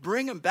words and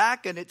bring them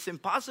back, and it's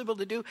impossible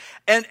to do.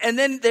 And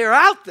then they're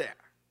out there.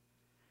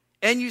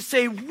 And you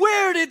say,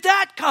 where did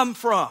that come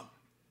from?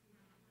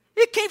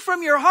 It came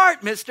from your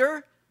heart,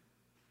 mister.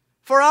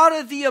 For out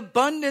of the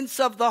abundance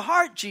of the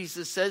heart,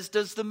 Jesus says,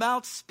 does the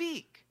mouth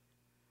speak.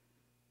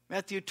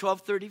 Matthew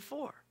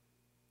 12:34.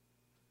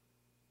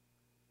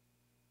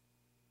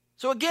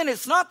 So again,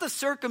 it's not the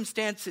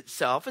circumstance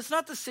itself. It's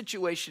not the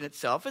situation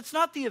itself. It's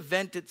not the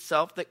event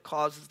itself that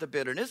causes the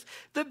bitterness.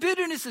 The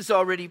bitterness is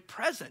already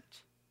present.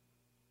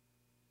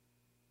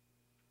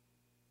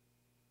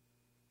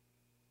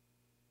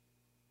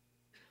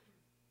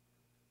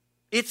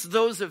 It's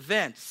those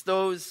events,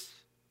 those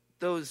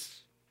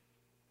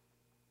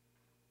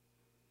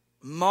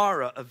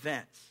Mara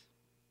events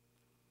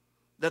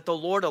that the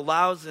Lord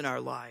allows in our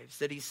lives,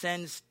 that he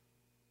sends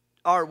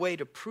our way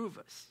to prove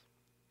us,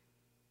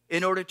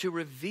 in order to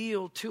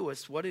reveal to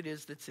us what it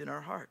is that's in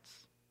our hearts.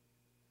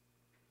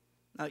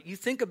 Now, you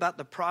think about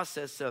the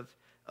process of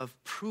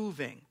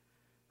proving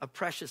a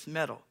precious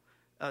metal.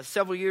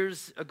 Several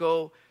years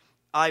ago,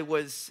 I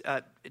was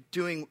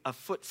doing a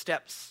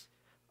Footsteps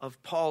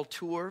of Paul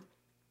tour,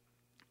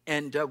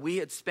 and we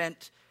had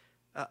spent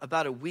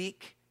about a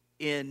week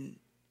in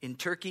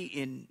Turkey,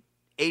 in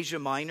Asia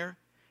Minor,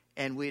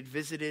 and we had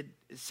visited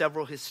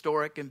several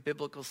historic and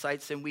biblical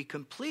sites, and we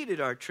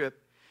completed our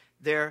trip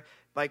there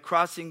by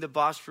crossing the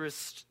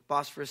Bosphorus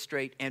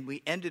Strait, and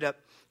we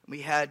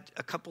had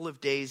a couple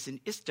of days in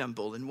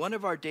Istanbul. And one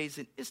of our days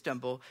in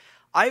Istanbul,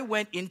 I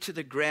went into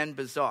the Grand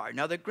Bazaar.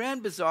 Now, the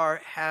Grand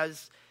Bazaar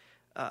has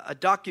a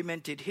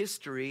documented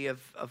history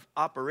of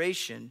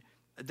operation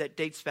that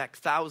dates back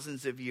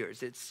thousands of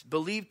years. It's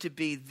believed to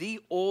be the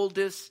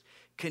oldest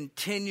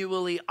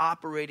continually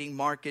operating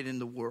market in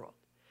the world.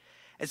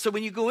 And so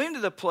when you go into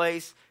the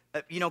place,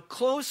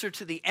 closer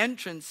to the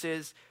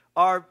entrances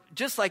are,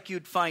 just like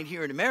you'd find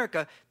here in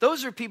America,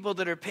 those are people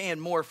that are paying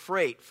more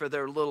freight for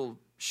their little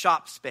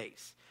shop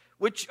space,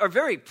 which are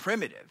very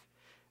primitive.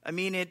 I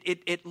mean,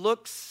 it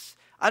looks,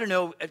 I don't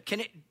know,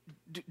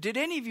 did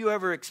any of you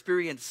ever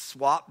experience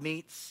swap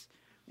meets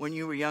when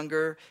you were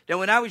younger? Now,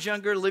 when I was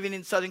younger, living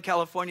in Southern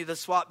California, the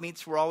swap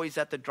meets were always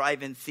at the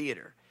drive-in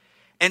theater.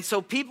 And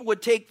so people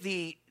would take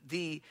the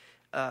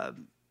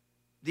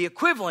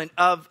equivalent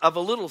of a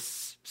little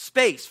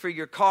space for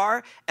your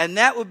car, and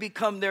that would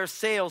become their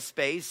sales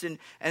space. And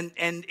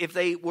if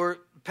they were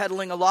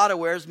peddling a lot of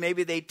wares,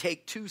 maybe they'd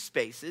take two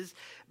spaces.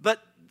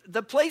 But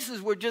the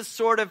places were just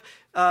sort of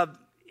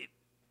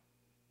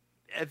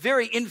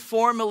very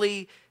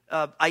informally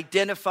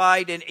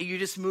identified, and you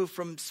just moved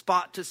from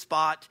spot to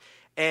spot,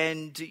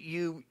 and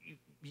you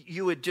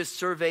would just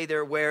survey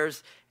their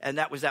wares, and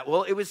that was that.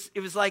 Well, it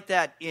was like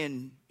that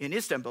in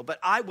Istanbul. But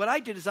what I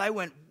did is I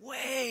went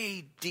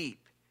way deep.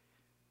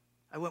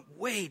 I went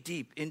way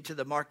deep into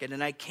the market,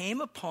 and I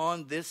came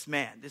upon this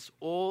man, this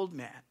old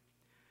man,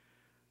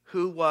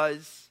 who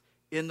was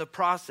in the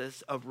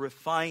process of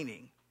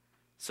refining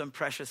some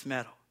precious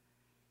metal.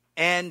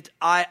 And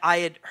I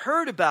had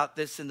heard about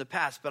this in the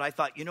past, but I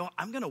thought,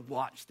 I'm going to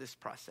watch this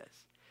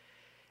process.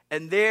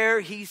 And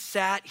there he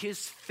sat.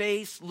 His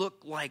face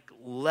looked like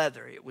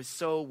leather. It was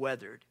so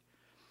weathered.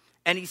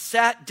 And he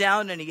sat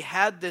down, and he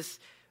had this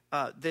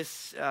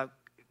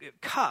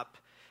cup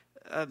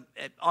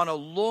on a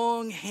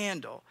long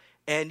handle,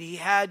 and he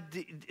had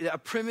a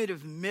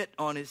primitive mitt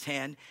on his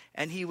hand,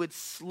 and he would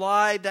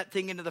slide that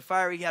thing into the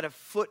fire. He had a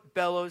foot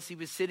bellows. He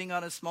was sitting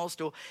on a small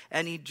stool,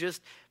 and he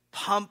just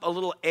pump a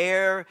little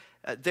air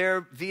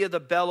there via the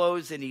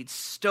bellows, and he'd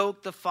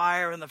stoke the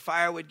fire, and the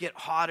fire would get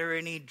hotter,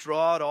 and he'd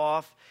draw it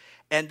off.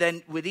 And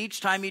then with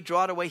each time he'd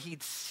draw it away,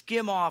 he'd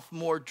skim off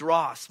more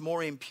dross,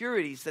 more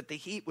impurities that the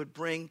heat would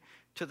bring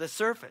to the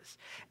surface.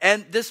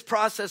 And this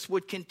process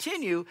would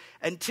continue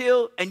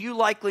until, and you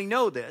likely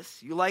know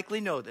this,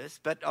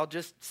 but I'll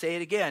just say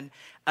it again,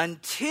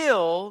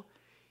 until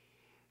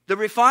the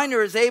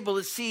refiner is able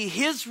to see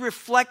his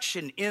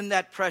reflection in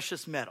that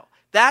precious metal.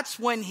 That's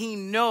when he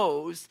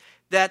knows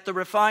that the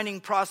refining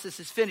process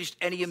is finished,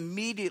 and he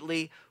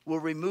immediately will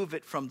remove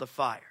it from the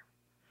fire.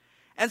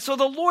 And so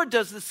the Lord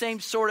does the same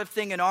sort of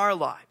thing in our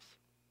lives.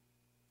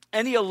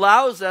 And he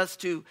allows us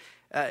to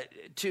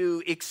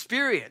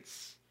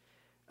experience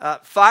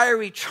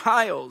fiery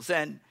trials,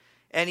 and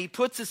he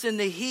puts us in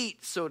the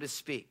heat, so to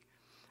speak.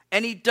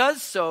 And he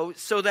does so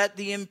that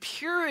the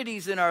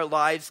impurities in our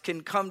lives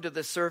can come to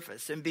the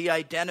surface and be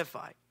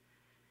identified.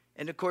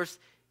 And of course,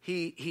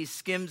 he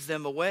skims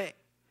them away.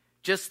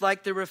 Just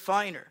like the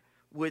refiner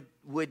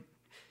would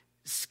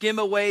skim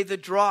away the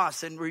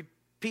dross and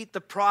repeat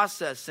the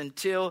process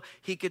until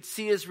he could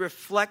see his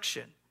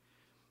reflection.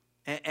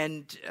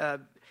 And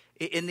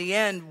in the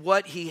end,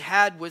 what he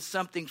had was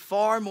something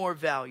far more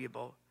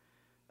valuable,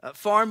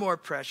 far more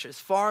precious,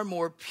 far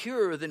more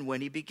pure than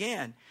when he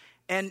began.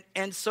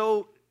 And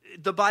so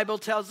the Bible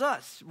tells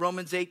us,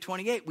 Romans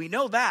 8:28, we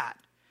know that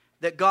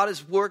God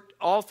has worked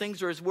all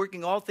things, or is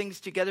working all things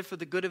together for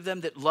the good of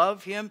them that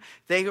love him,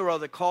 they who are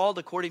the called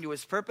according to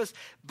his purpose.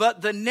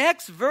 But the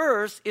next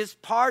verse is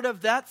part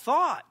of that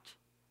thought.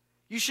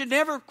 You should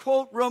never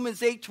quote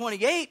Romans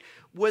 8:28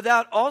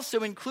 without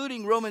also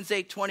including Romans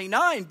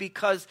 8:29,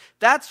 because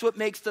that's what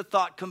makes the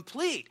thought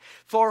complete.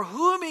 For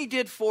whom he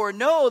did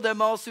foreknow,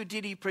 them also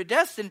did he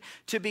predestine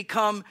to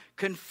become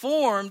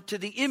conformed to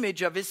the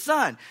image of his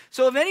Son.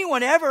 So if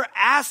anyone ever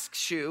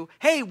asks you,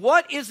 hey,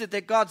 what is it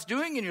that God's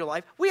doing in your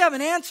life? We have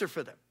an answer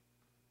for them.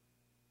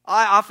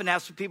 I often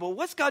ask people,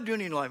 what's God doing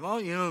in your life? Oh,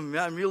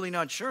 I'm really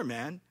not sure,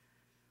 man.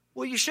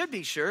 Well, you should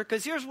be sure,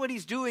 because here's what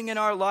he's doing in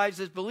our lives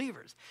as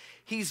believers.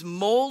 He's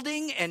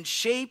molding and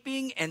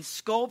shaping and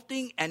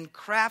sculpting and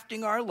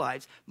crafting our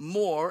lives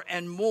more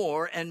and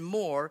more and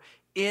more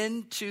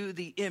into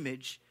the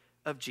image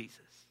of Jesus.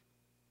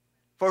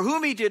 For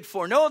whom he did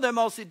foreknow, them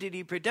also did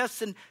he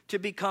predestine to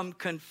become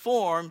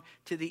conformed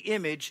to the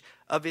image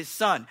of his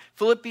Son.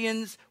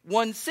 Philippians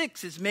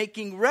 1:6 is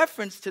making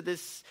reference to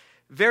this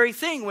very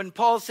thing when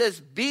Paul says,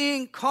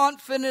 being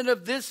confident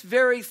of this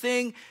very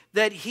thing,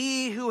 that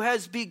he who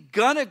has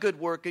begun a good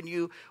work in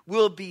you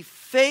will be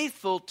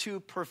faithful to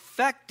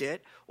perfect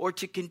it, or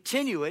to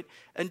continue it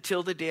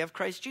until the day of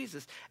Christ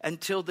Jesus,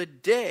 until the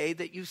day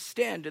that you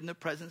stand in the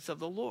presence of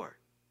the Lord.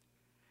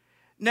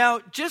 Now,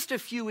 just a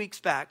few weeks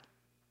back,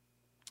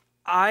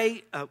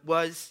 I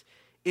was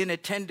in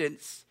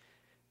attendance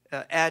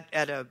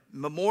at a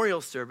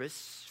memorial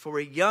service for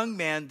a young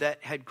man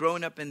that had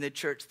grown up in the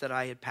church that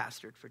I had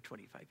pastored for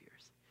 25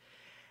 years.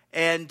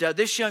 And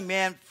this young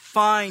man,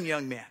 fine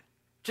young man,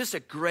 just a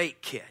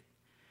great kid,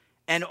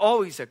 and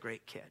always a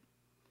great kid.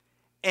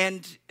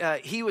 And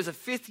he was a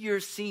fifth-year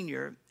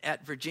senior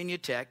at Virginia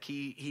Tech.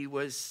 He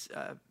was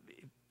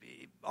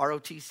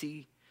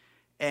ROTC,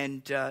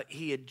 and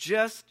he had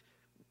just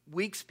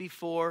weeks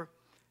before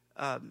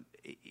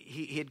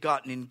he had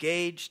gotten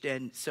engaged,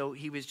 and so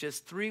he was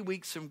just 3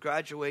 weeks from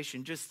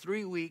graduation, just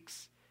 3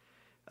 weeks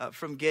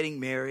from getting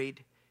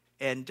married,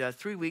 and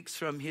 3 weeks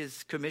from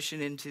his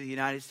commission into the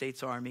United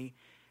States Army.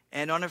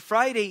 And on a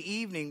Friday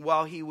evening,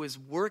 while he was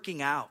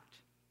working out,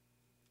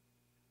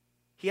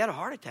 he had a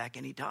heart attack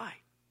and he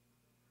died.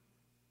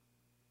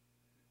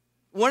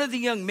 One of the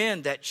young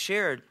men that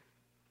shared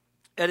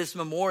at his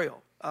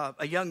memorial,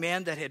 a young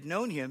man that had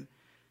known him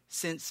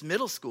since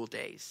middle school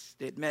days,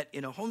 they had met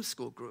in a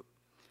homeschool group.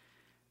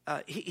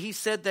 He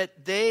said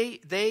that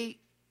they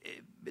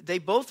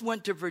both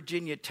went to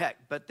Virginia Tech,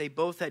 but they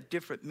both had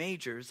different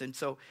majors. And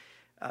so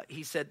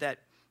he said that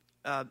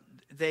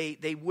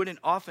they wouldn't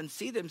often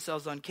see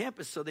themselves on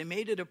campus, so they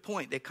made it a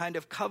point. They kind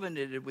of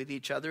covenanted with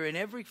each other, and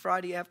every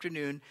Friday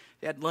afternoon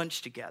they had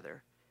lunch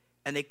together,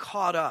 and they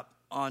caught up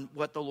on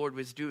what the Lord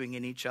was doing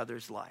in each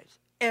other's lives.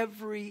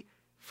 Every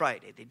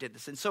Friday they did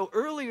this. And so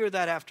earlier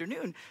that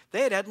afternoon,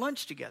 they had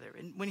lunch together.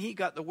 And when he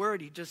got the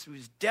word, he just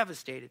was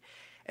devastated.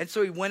 And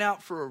so he went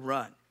out for a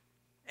run,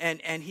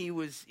 and he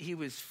was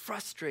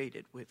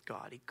frustrated with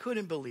God. He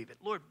couldn't believe it.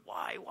 Lord,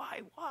 why,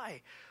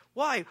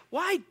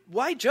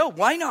 Joe?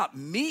 Why not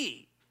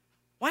me?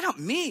 Why not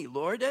me,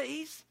 Lord?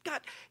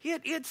 He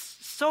had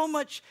so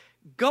much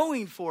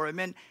going for him,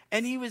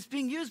 and he was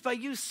being used by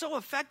you so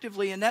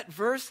effectively. In that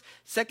verse,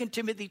 2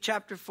 Timothy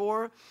chapter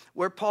 4,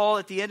 where Paul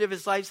at the end of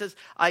his life says,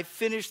 I've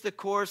finished the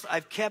course,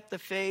 I've kept the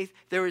faith,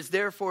 there is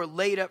therefore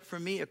laid up for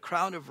me a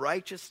crown of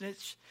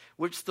righteousness,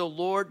 which the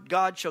Lord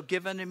God shall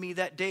give unto me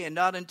that day, and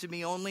not unto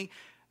me only,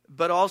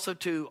 but also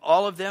to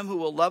all of them who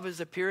will love his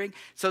appearing.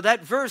 So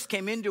that verse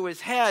came into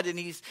his head, and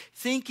he's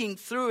thinking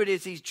through it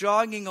as he's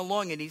jogging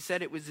along, and he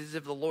said it was as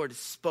if the Lord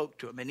spoke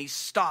to him, and he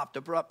stopped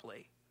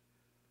abruptly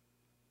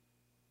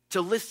to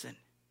listen.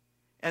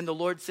 And the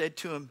Lord said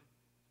to him,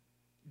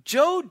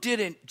 Joe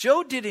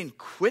didn't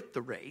quit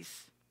the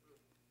race.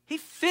 He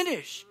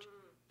finished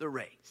the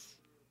race.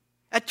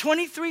 At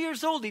 23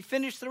 years old, he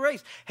finished the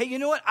race. Hey, you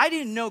know what? I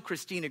didn't know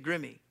Christina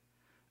Grimmie.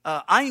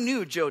 I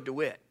knew Joe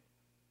DeWitt.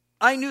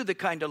 I knew the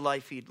kind of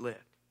life he'd lived.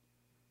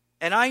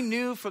 And I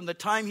knew from the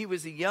time he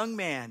was a young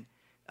man,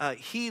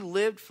 he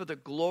lived for the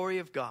glory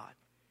of God.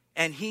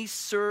 And he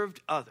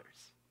served others.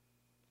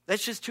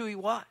 That's just who he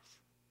was.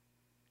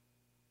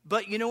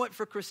 But you know what?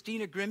 For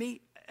Christina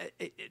Grimmie,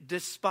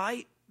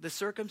 despite the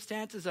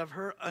circumstances of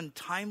her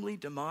untimely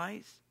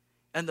demise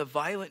and the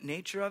violent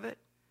nature of it,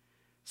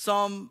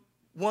 Psalm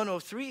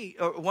 103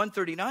 or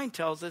 139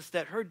 tells us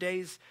that her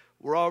days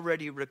were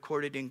already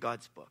recorded in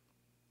God's book.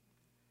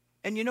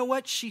 And you know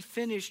what? She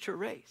finished her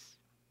race.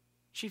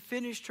 She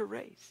finished her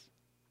race.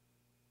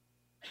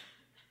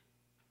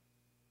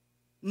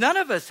 None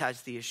of us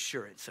has the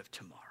assurance of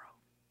tomorrow.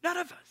 None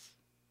of us.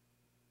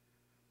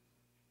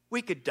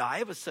 We could die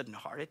of a sudden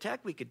heart attack.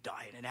 We could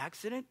die in an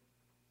accident.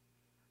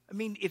 I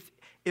mean,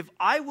 if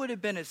I would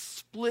have been a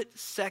split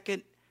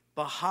second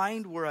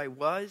behind where I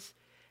was,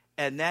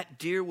 and that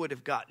deer would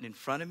have gotten in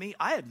front of me,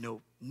 I had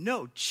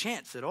no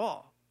chance at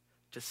all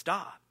to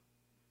stop.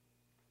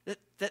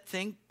 That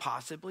thing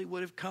possibly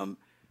would have come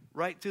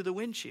right through the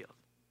windshield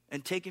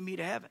and taken me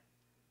to heaven,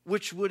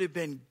 which would have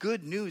been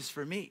good news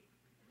for me.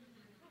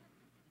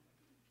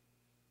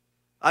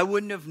 I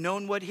wouldn't have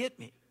known what hit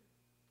me.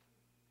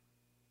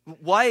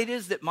 Why it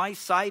is that my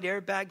side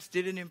airbags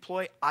didn't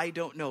employ, I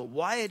don't know.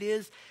 Why it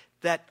is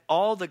that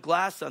all the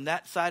glass on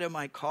that side of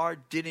my car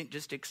didn't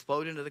just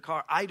explode into the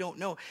car, I don't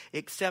know.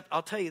 Except,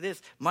 I'll tell you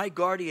this, my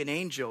guardian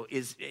angel,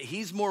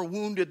 he's more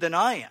wounded than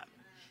I am.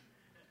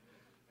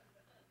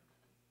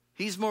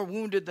 He's more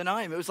wounded than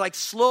I am. It was like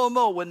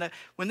slow-mo.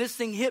 When this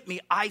thing hit me,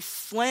 I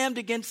slammed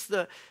against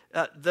the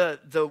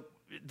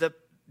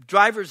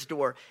driver's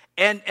door.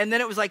 And then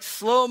it was like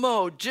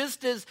slow-mo.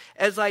 Just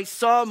as I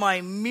saw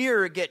my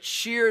mirror get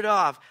sheared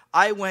off,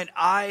 I went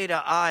eye to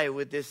eye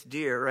with this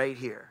deer right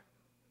here.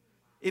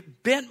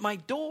 It bent my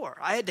door.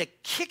 I had to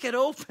kick it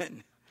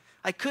open.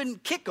 I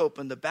couldn't kick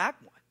open the back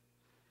one.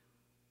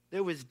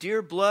 There was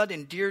deer blood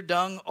and deer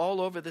dung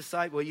all over the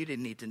side. Well, you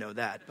didn't need to know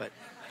that, but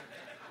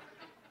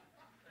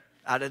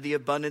out of the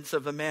abundance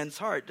of a man's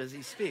heart does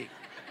he speak.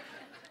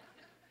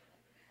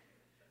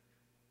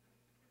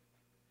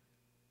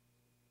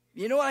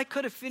 You know, I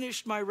could have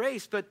finished my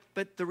race, but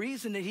the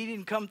reason that he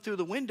didn't come through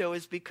the window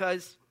is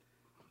because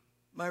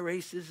my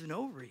race isn't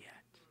over yet.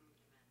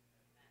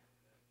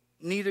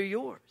 Neither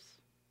yours.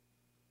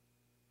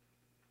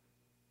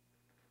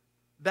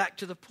 Back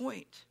to the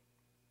point.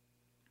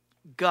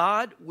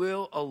 God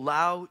will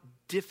allow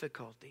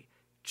difficulty,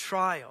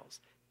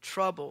 trials,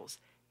 troubles,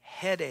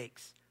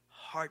 headaches,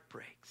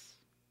 heartbreaks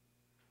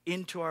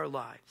into our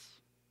lives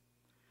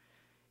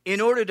in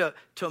order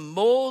to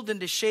mold and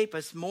to shape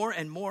us more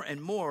and more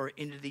and more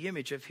into the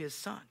image of his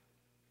Son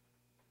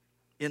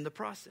in the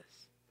process.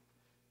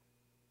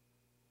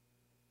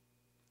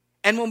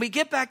 And when we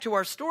get back to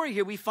our story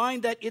here, we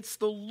find that it's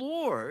the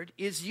Lord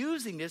is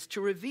using this to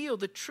reveal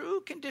the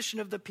true condition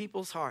of the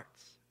people's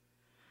hearts.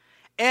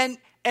 And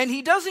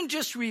he doesn't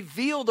just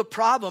reveal the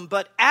problem,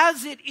 but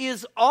as it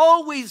is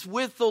always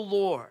with the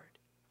Lord,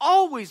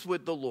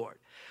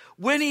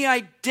 when he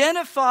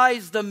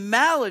identifies the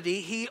malady,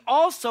 he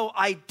also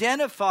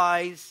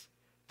identifies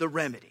the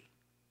remedy.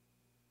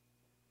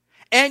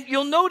 And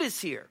you'll notice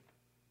here,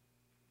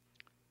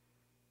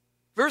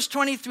 verse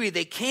 23,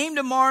 they came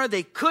to Marah,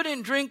 they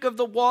couldn't drink of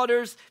the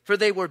waters, for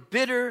they were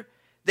bitter.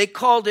 They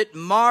called it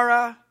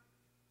Marah.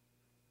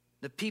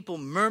 The people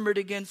murmured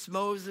against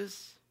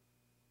Moses.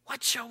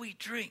 What shall we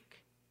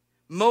drink?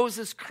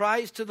 Moses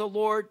cries to the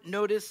Lord,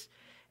 notice,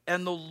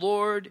 and the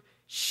Lord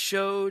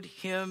showed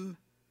him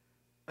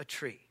a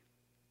tree.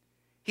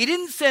 He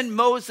didn't send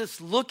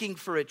Moses looking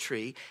for a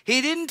tree.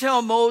 He didn't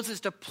tell Moses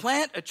to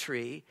plant a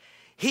tree.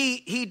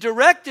 He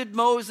directed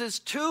Moses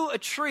to a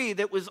tree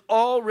that was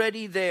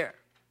already there.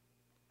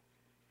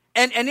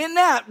 And in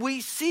that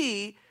we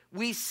see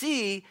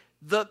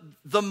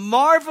the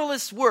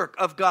marvelous work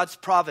of God's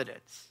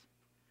providence.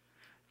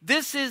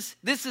 This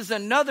is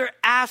another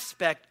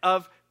aspect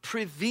of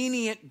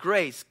prevenient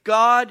grace.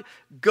 God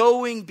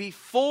going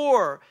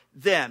before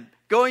them,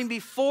 going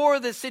before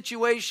the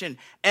situation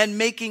and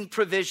making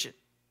provision.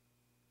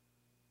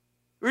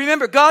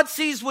 Remember, God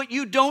sees what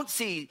you don't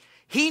see.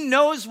 He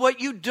knows what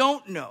you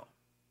don't know.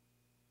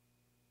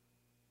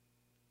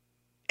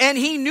 And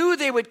he knew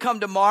they would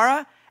come to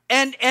Marah.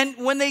 And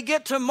when they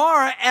get to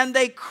Marah and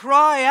they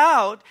cry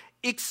out,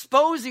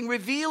 exposing,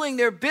 revealing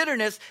their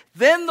bitterness,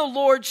 then the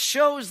Lord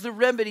shows the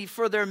remedy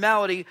for their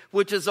malady,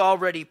 which is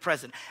already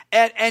present.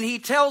 And he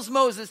tells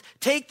Moses,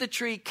 take the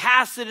tree,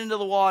 cast it into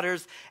the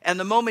waters. And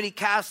the moment he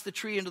cast the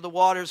tree into the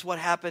waters, what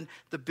happened?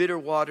 The bitter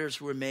waters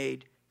were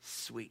made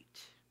sweet.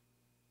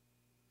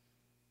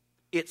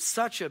 It's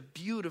such a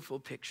beautiful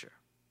picture,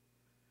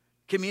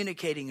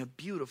 communicating a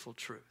beautiful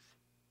truth.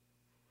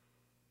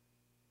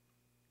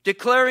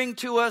 Declaring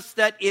to us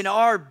that in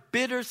our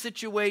bitter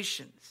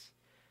situations,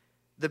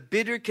 The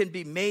bitter can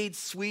be made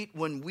sweet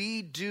when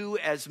we do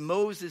as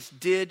Moses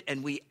did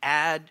and we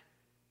add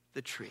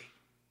the tree.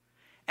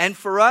 And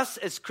for us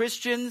as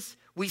Christians,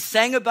 we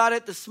sang about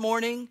it this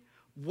morning.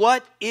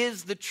 What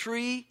is the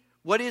tree?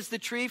 What is the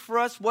tree for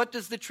us? What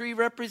does the tree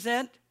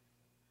represent?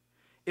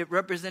 It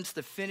represents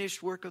the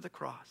finished work of the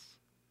cross.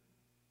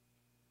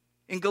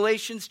 In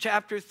Galatians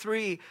chapter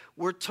 3,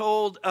 we're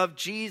told of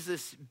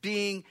Jesus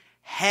being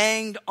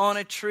hanged on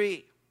a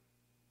tree.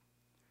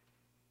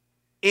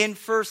 In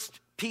 1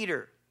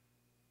 Peter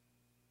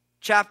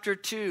chapter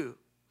 2,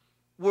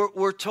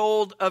 we're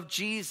told of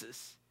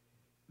Jesus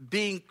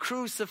being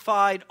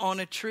crucified on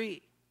a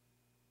tree.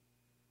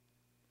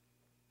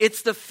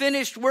 It's the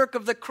finished work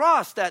of the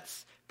cross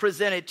that's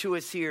presented to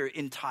us here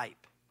in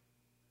type.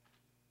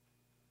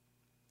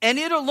 And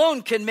it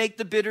alone can make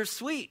the bitter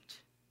sweet.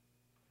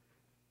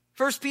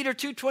 1 Peter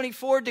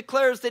 2:24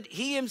 declares that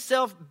he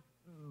himself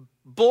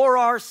bore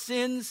our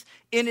sins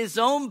in his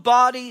own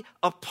body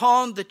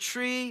upon the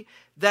tree,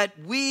 that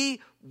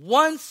we,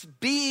 once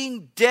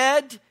being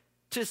dead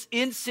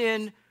in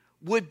sin,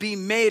 would be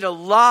made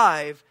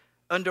alive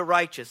unto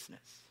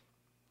righteousness.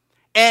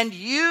 And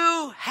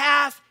you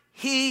hath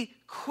he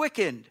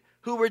quickened,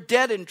 who were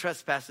dead in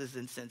trespasses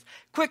and sins.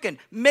 Quickened,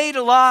 made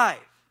alive.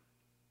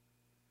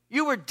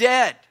 You were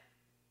dead,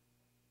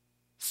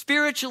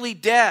 spiritually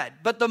dead.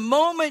 But the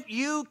moment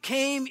you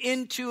came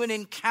into an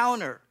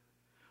encounter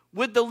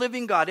with the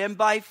living God, and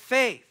by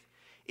faith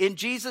in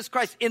Jesus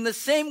Christ, in the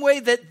same way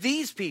that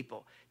these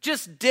people,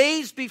 just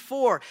days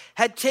before,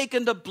 had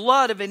taken the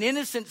blood of an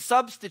innocent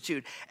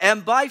substitute,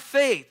 and by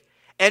faith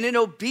and in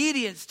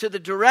obedience to the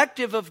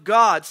directive of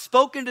God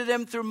spoken to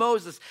them through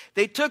Moses,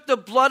 they took the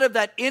blood of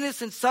that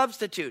innocent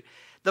substitute,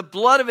 the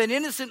blood of an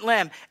innocent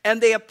lamb,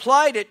 and they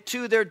applied it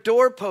to their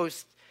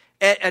doorpost,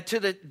 to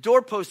the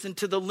doorpost and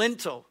to the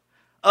lintel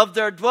of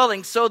their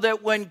dwelling, so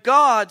that when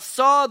God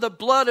saw the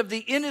blood of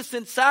the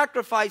innocent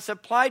sacrifice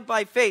applied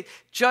by faith,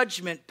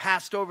 judgment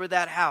passed over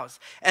that house.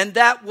 And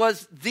that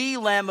was the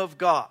Lamb of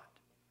God.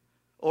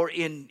 Or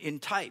in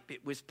type,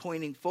 it was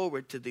pointing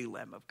forward to the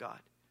Lamb of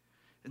God.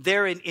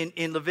 There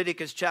in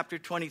Leviticus chapter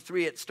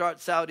 23, it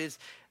starts out as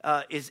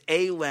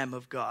a Lamb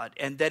of God,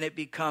 and then it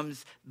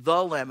becomes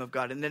the Lamb of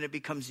God, and then it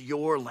becomes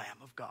your Lamb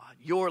of God,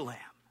 your Lamb.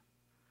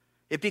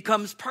 It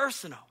becomes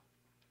personal.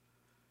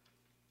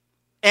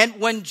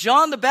 And when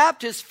John the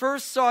Baptist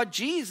first saw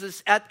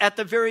Jesus at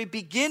the very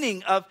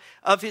beginning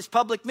of his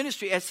public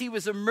ministry, as he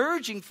was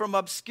emerging from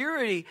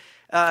obscurity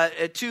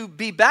to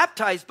be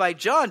baptized by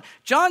John,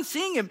 John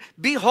seeing him,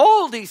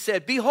 behold, he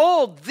said,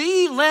 behold,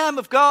 the Lamb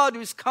of God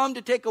who's come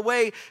to take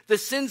away the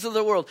sins of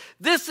the world.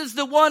 This is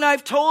the one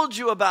I've told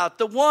you about,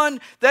 the one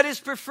that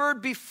is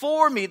preferred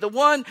before me, the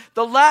one,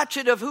 the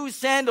latchet of whose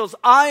sandals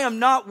I am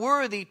not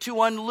worthy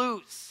to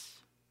unloose.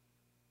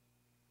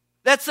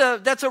 That's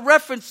a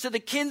reference to the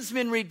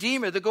kinsman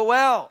redeemer, the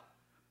Goel.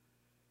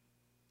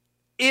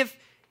 If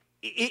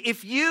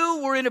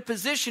you were in a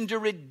position to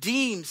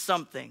redeem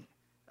something,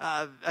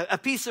 a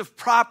piece of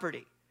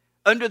property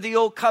under the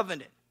old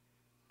covenant,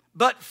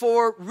 but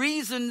for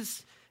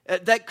reasons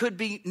that could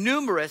be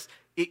numerous,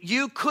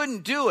 you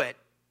couldn't do it,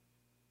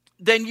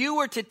 then you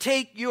were to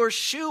take your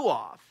shoe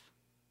off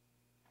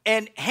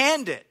and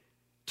hand it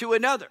to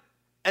another.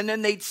 And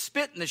then they'd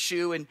spit in the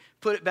shoe and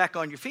put it back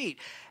on your feet.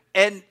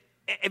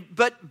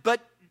 But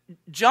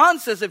John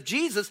says of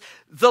Jesus,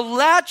 the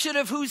latchet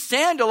of whose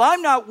sandal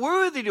I'm not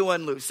worthy to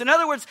unloose. In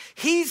other words,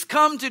 he's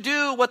come to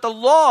do what the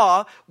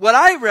law, what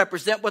I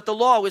represent, what the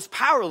law was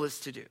powerless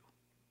to do.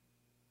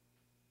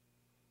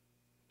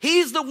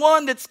 He's the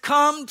one that's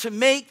come to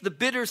make the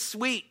bitter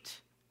sweet.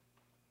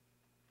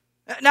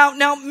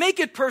 Now make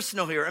it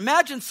personal here.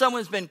 Imagine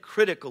someone's been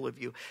critical of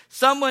you.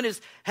 Someone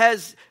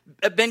has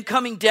been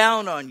coming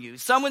down on you.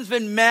 Someone's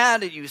been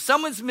mad at you.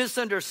 Someone's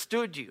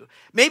misunderstood you.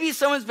 Maybe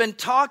someone's been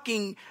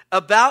talking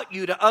about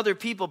you to other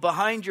people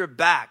behind your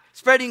back,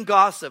 spreading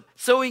gossip,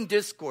 sowing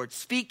discord,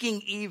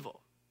 speaking evil.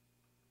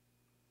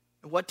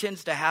 And what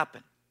tends to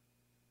happen?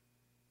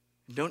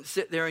 Don't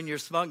sit there in your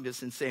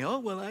smugness and say, oh,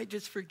 well, I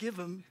just forgive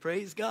him.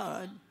 Praise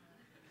God.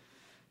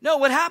 No,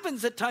 what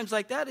happens at times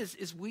like that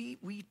is we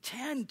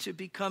tend to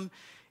become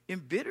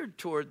embittered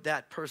toward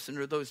that person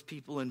or those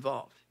people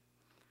involved.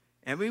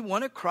 And we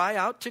want to cry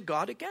out to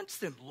God against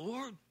them.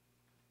 Lord,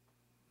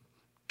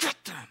 get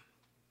them.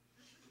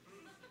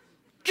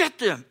 Get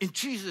them in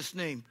Jesus'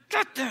 name.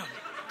 Get them.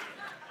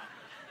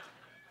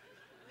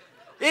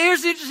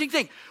 Here's the interesting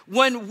thing.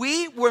 When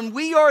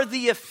we are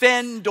the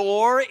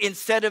offender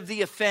instead of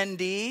the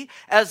offendee,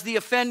 as the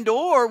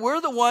offender, we're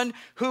the one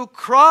who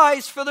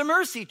cries for the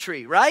mercy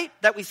tree, right?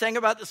 That we sang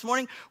about this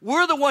morning.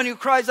 We're the one who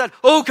cries out,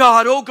 oh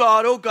God, oh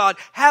God, oh God,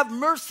 have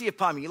mercy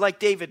upon me, like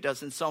David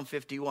does in Psalm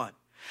 51.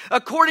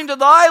 According to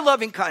thy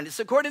loving kindness,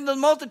 according to the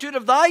multitude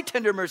of thy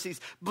tender mercies,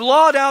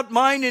 blot out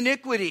mine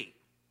iniquity.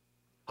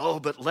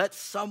 Oh, but let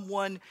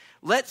someone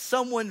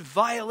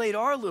violate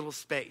our little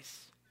space.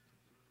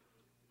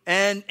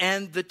 And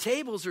the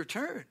tables are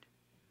turned.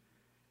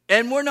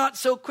 And we're not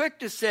so quick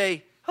to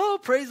say, oh,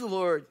 praise the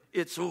Lord,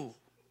 it's ooh.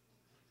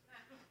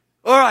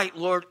 All right,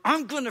 Lord,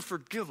 I'm going to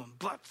forgive them,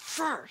 but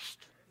first.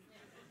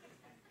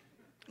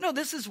 No,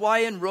 this is why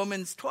in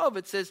Romans 12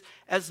 it says,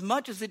 as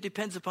much as it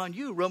depends upon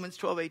you, Romans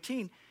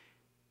 12:18,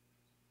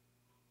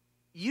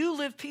 you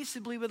live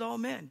peaceably with all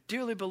men.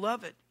 Dearly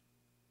beloved,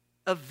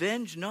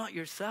 avenge not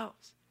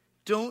yourselves.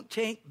 Don't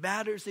take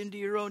matters into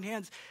your own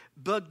hands,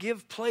 but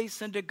give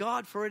place unto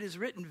God, for it is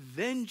written,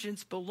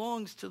 vengeance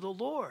belongs to the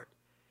Lord.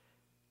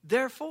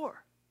 Therefore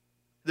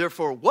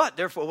what?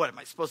 Therefore what? Am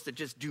I supposed to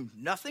just do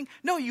nothing?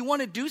 No, you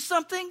want to do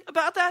something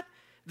about that?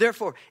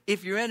 Therefore,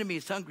 if your enemy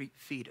is hungry,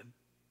 feed him.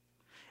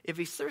 If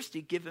he's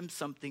thirsty, give him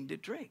something to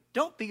drink.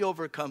 Don't be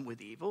overcome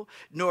with evil,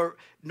 nor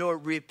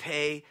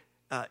repay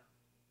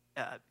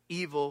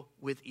evil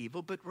with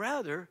evil, but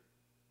rather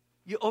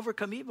you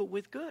overcome evil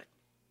with good.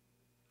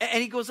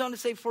 And he goes on to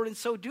say, for in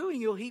so doing,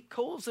 you'll heap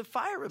coals of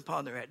fire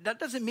upon their head. That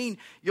doesn't mean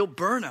you'll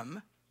burn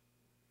them.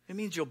 It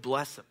means you'll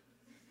bless them.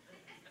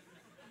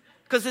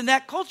 Because in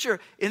that culture,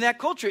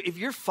 if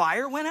your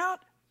fire went out,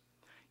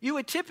 you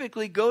would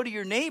typically go to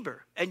your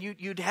neighbor and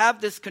you'd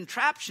have this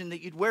contraption that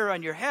you'd wear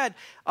on your head.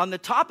 On the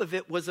top of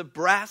it was a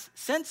brass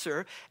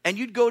censer, and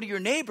you'd go to your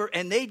neighbor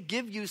and they'd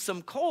give you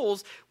some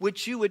coals,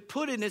 which you would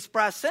put in this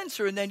brass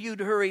censer, and then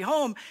you'd hurry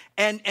home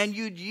and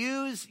you'd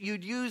use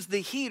the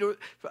heat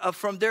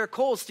from their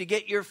coals to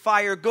get your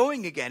fire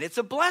going again. It's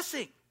a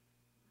blessing.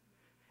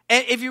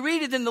 And if you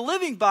read it in the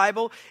Living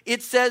Bible,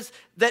 it says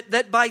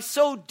that by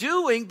so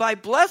doing, by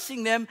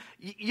blessing them,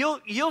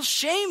 you'll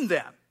shame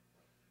them.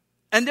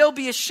 And they'll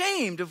be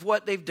ashamed of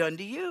what they've done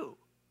to you.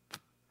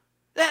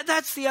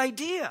 That's the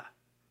idea.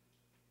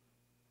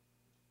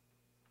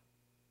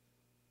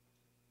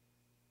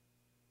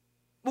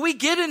 We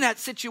get in that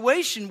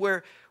situation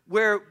where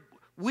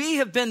we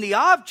have been the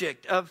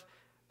object of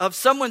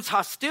someone's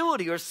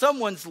hostility or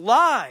someone's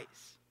lies.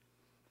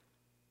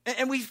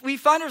 And we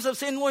find ourselves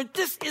saying, Lord,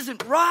 this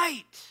isn't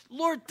right.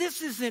 Lord,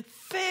 this isn't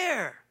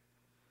fair.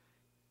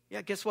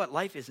 Yeah, guess what?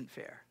 Life isn't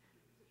fair.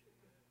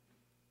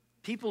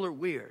 People are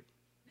weird.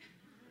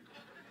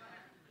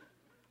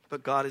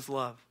 But God is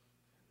love.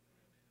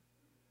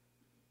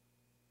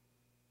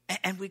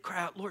 And we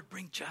cry out, Lord,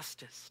 bring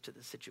justice to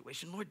the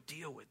situation. Lord,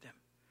 deal with them.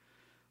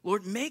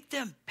 Lord, make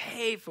them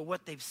pay for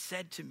what they've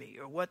said to me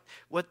or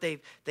what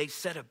they've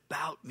said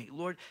about me.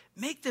 Lord,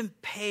 make them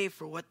pay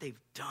for what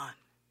they've done.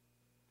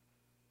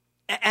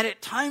 And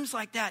at times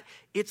like that,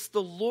 it's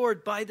the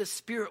Lord by the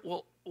Spirit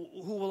who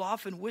will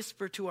often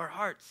whisper to our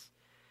hearts,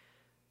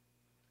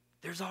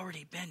 there's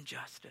already been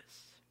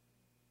justice.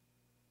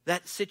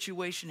 That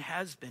situation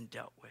has been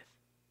dealt with.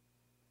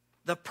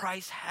 The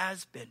price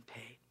has been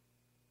paid.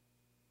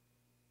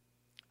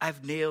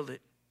 I've nailed it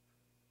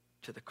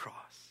to the cross.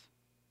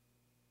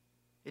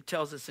 It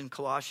tells us in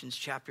Colossians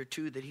chapter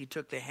 2 that he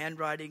took the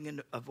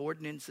handwriting of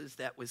ordinances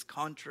that was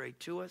contrary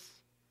to us,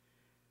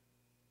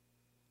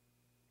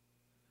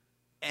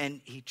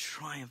 and he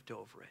triumphed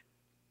over it.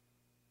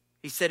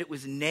 He said it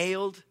was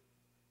nailed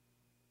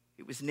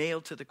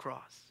to the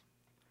cross.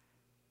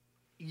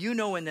 You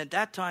know, and at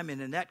that time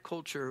and in that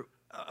culture,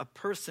 a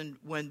person,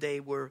 when they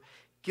were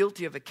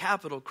guilty of a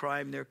capital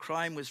crime, their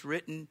crime was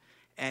written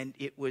and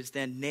it was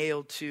then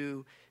nailed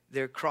to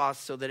their cross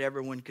so that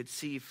everyone could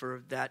see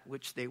for that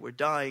which they were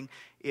dying.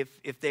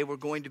 If they were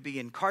going to be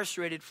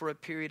incarcerated for a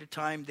period of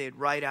time, they'd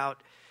write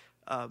out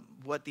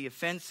what the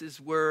offenses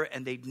were,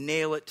 and they'd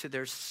nail it to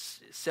their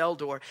cell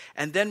door.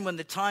 And then when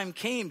the time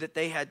came that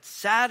they had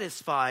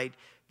satisfied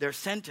their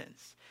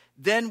sentence,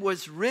 then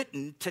was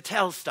written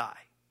tetelestai.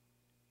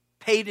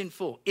 Paid in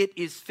full. It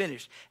is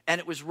finished. And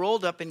it was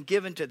rolled up and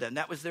given to them.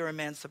 That was their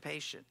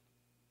emancipation.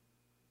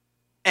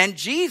 And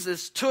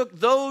Jesus took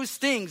those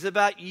things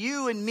about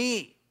you and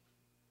me,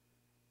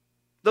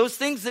 those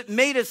things that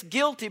made us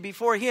guilty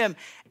before him,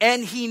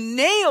 and he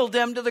nailed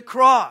them to the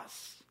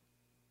cross.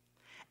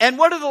 And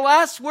what are the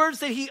last words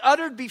that he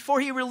uttered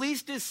before he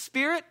released his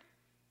spirit?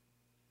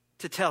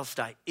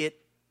 Tetelestai. It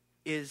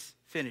is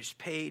finished.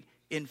 Paid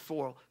in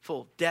full.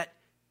 Debt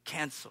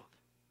canceled.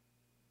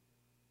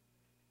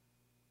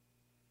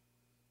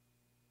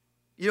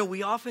 You know,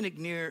 we often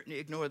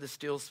ignore the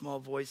still small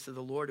voice of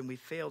the Lord, and we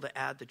fail to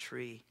add the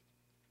tree.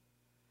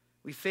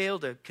 We fail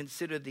to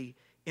consider the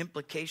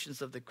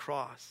implications of the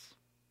cross.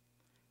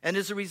 And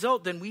as a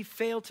result, then we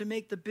fail to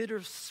make the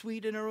bitter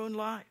sweet in our own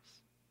lives.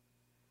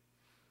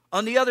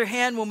 On the other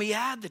hand, when we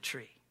add the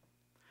tree,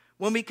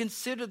 when we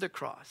consider the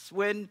cross,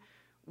 when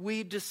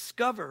we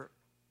discover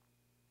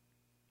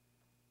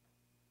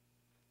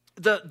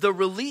the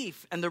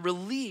relief and the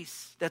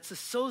release that's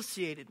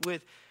associated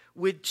with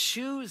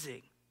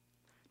choosing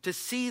to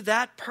see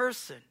that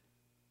person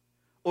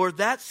or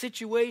that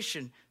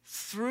situation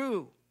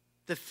through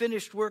the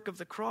finished work of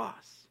the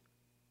cross,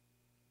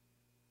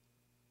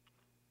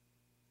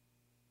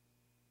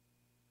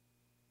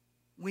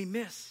 we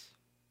miss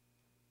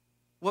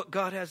what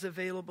God has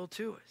available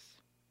to us.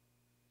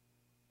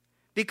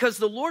 Because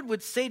the Lord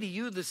would say to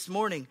you this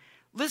morning,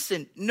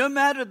 listen, no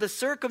matter the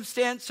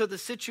circumstance or the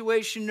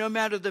situation, no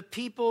matter the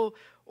people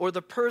or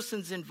the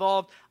persons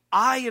involved,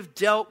 I have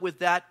dealt with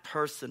that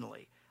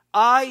personally.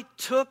 I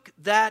took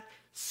that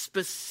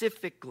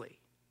specifically.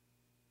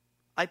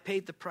 I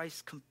paid the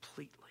price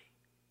completely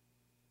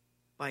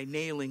by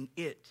nailing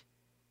it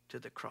to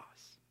the cross.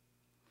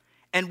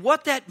 And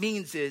what that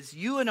means is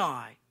you and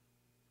I,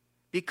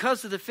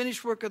 because of the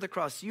finished work of the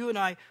cross, you and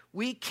I,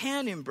 we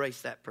can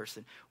embrace that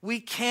person. We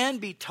can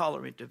be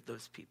tolerant of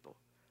those people.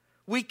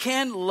 We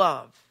can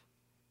love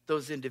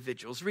those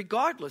individuals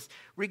regardless,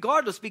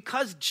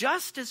 because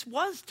justice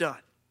was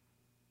done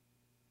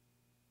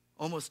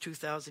almost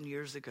 2,000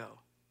 years ago.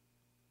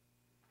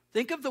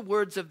 Think of the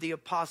words of the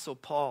Apostle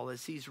Paul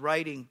as he's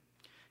writing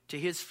to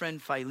his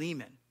friend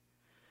Philemon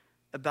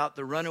about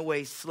the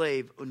runaway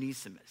slave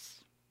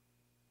Onesimus.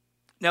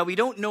 Now, we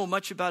don't know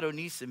much about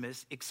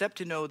Onesimus except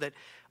to know that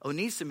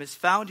Onesimus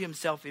found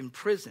himself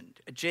imprisoned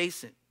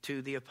adjacent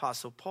to the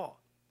Apostle Paul.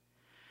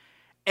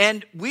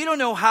 And we don't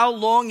know how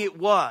long it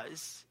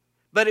was,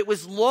 but it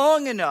was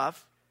long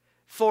enough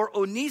for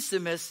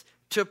Onesimus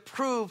to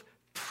prove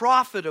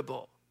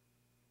profitable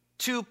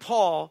to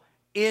Paul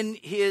in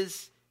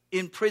his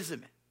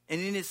imprisonment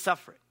and in his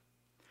suffering.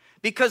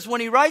 Because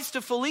when he writes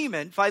to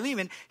Philemon,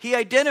 he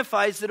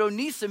identifies that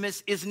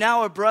Onesimus is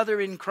now a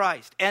brother in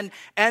Christ and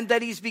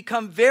that he's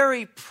become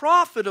very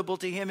profitable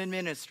to him in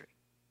ministry.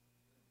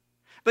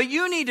 But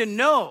you need to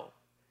know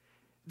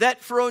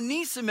that for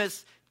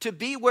Onesimus to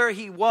be where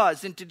he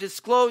was and to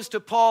disclose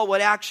to Paul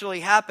what actually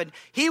happened,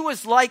 he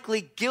was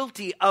likely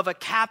guilty of a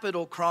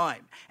capital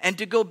crime. And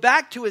to go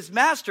back to his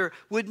master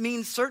would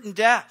mean certain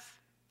death.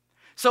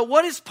 So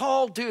what does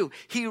Paul do?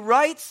 He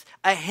writes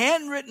a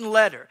handwritten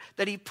letter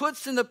that he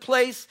puts in the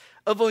place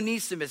of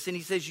Onesimus. And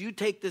he says, you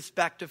take this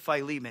back to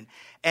Philemon.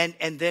 And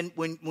then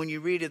when you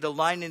read it, the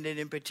line in it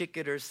in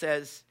particular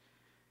says,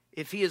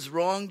 if he has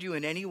wronged you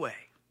in any way,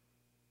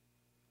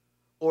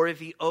 or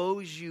if he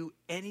owes you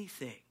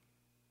anything,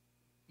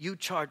 you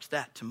charge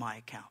that to my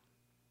account,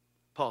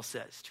 Paul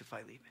says to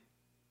Philemon.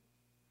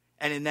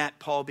 And in that,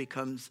 Paul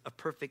becomes a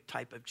perfect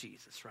type of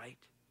Jesus, right?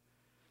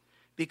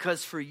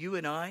 Because for you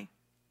and I,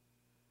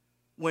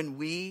 when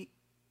we,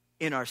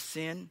 in our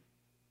sin,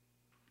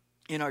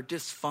 in our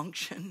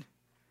dysfunction,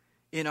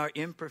 in our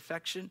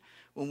imperfection,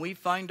 when we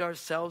find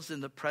ourselves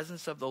in the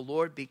presence of the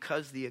Lord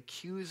because the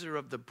accuser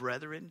of the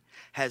brethren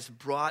has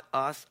brought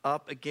us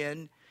up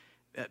again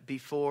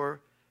before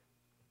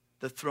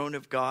the throne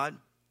of God,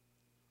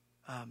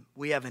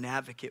 we have an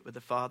advocate with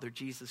the Father,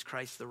 Jesus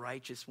Christ, the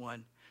righteous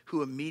one,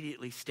 who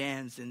immediately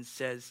stands and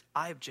says,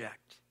 I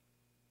object.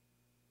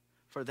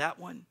 For that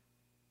one,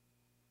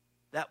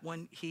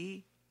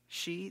 he,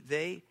 she,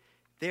 they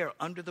are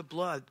under the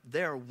blood.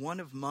 They are one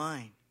of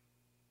mine.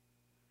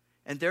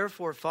 And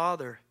therefore,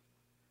 Father,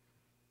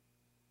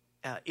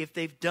 if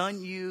they've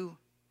done you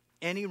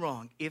any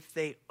wrong, if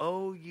they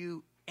owe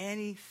you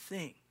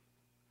anything,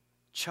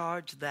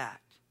 charge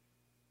that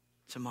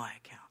to my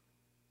account.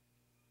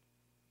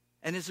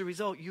 And as a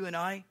result, you and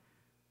I,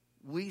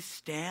 we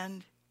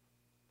stand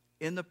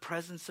in the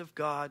presence of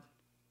God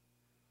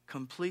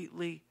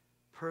completely,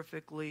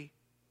 perfectly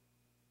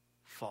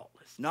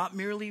faultless. Not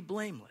merely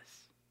blameless,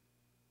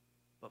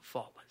 but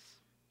faultless.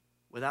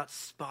 Without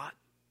spot,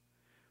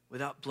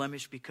 without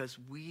blemish, because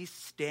we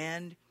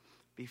stand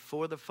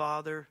before the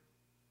Father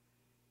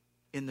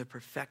in the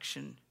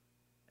perfection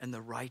and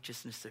the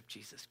righteousness of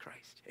Jesus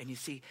Christ. And you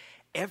see,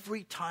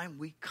 every time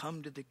we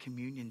come to the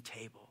communion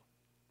table,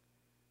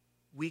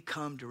 we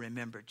come to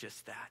remember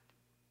just that.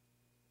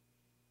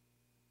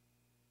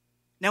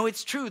 Now,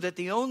 it's true that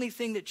the only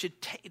thing that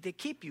should to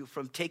keep you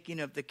from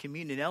taking of the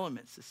communion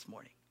elements this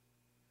morning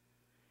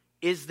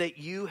is that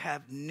you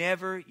have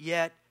never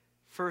yet,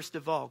 first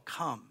of all,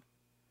 come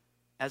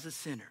as a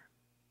sinner,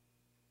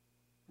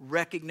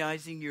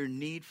 recognizing your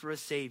need for a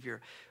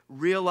Savior,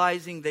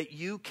 realizing that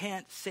you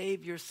can't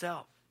save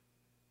yourself,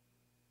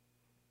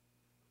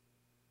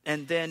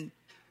 and then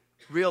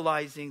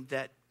realizing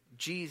that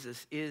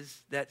Jesus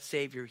is that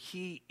Savior.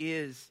 He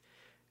is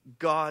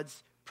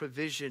God's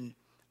provision,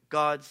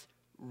 God's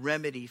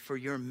remedy for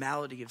your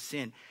malady of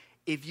sin.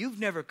 If you've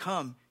never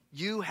come,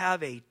 you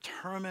have a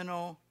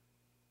terminal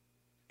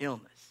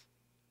illness.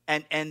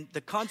 And the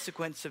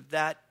consequence of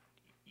that,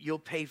 you'll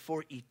pay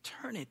for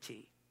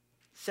eternity,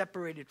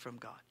 separated from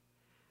God.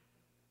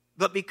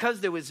 But because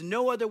there was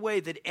no other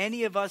way that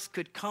any of us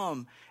could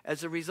come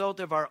as a result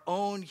of our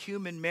own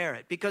human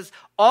merit, because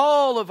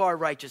all of our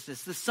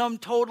righteousness, the sum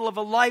total of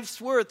a life's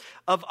worth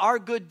of our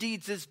good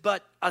deeds, is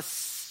but a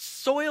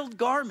soiled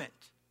garment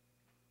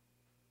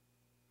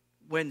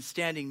when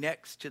standing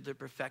next to the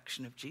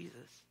perfection of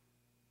Jesus.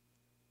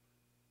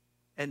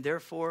 And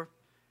therefore,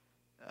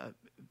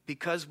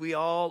 because we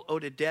all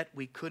owed a debt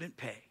we couldn't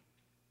pay,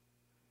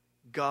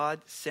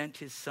 God sent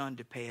his Son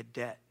to pay a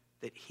debt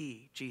that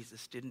he,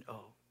 Jesus, didn't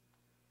owe.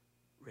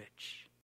 Rich.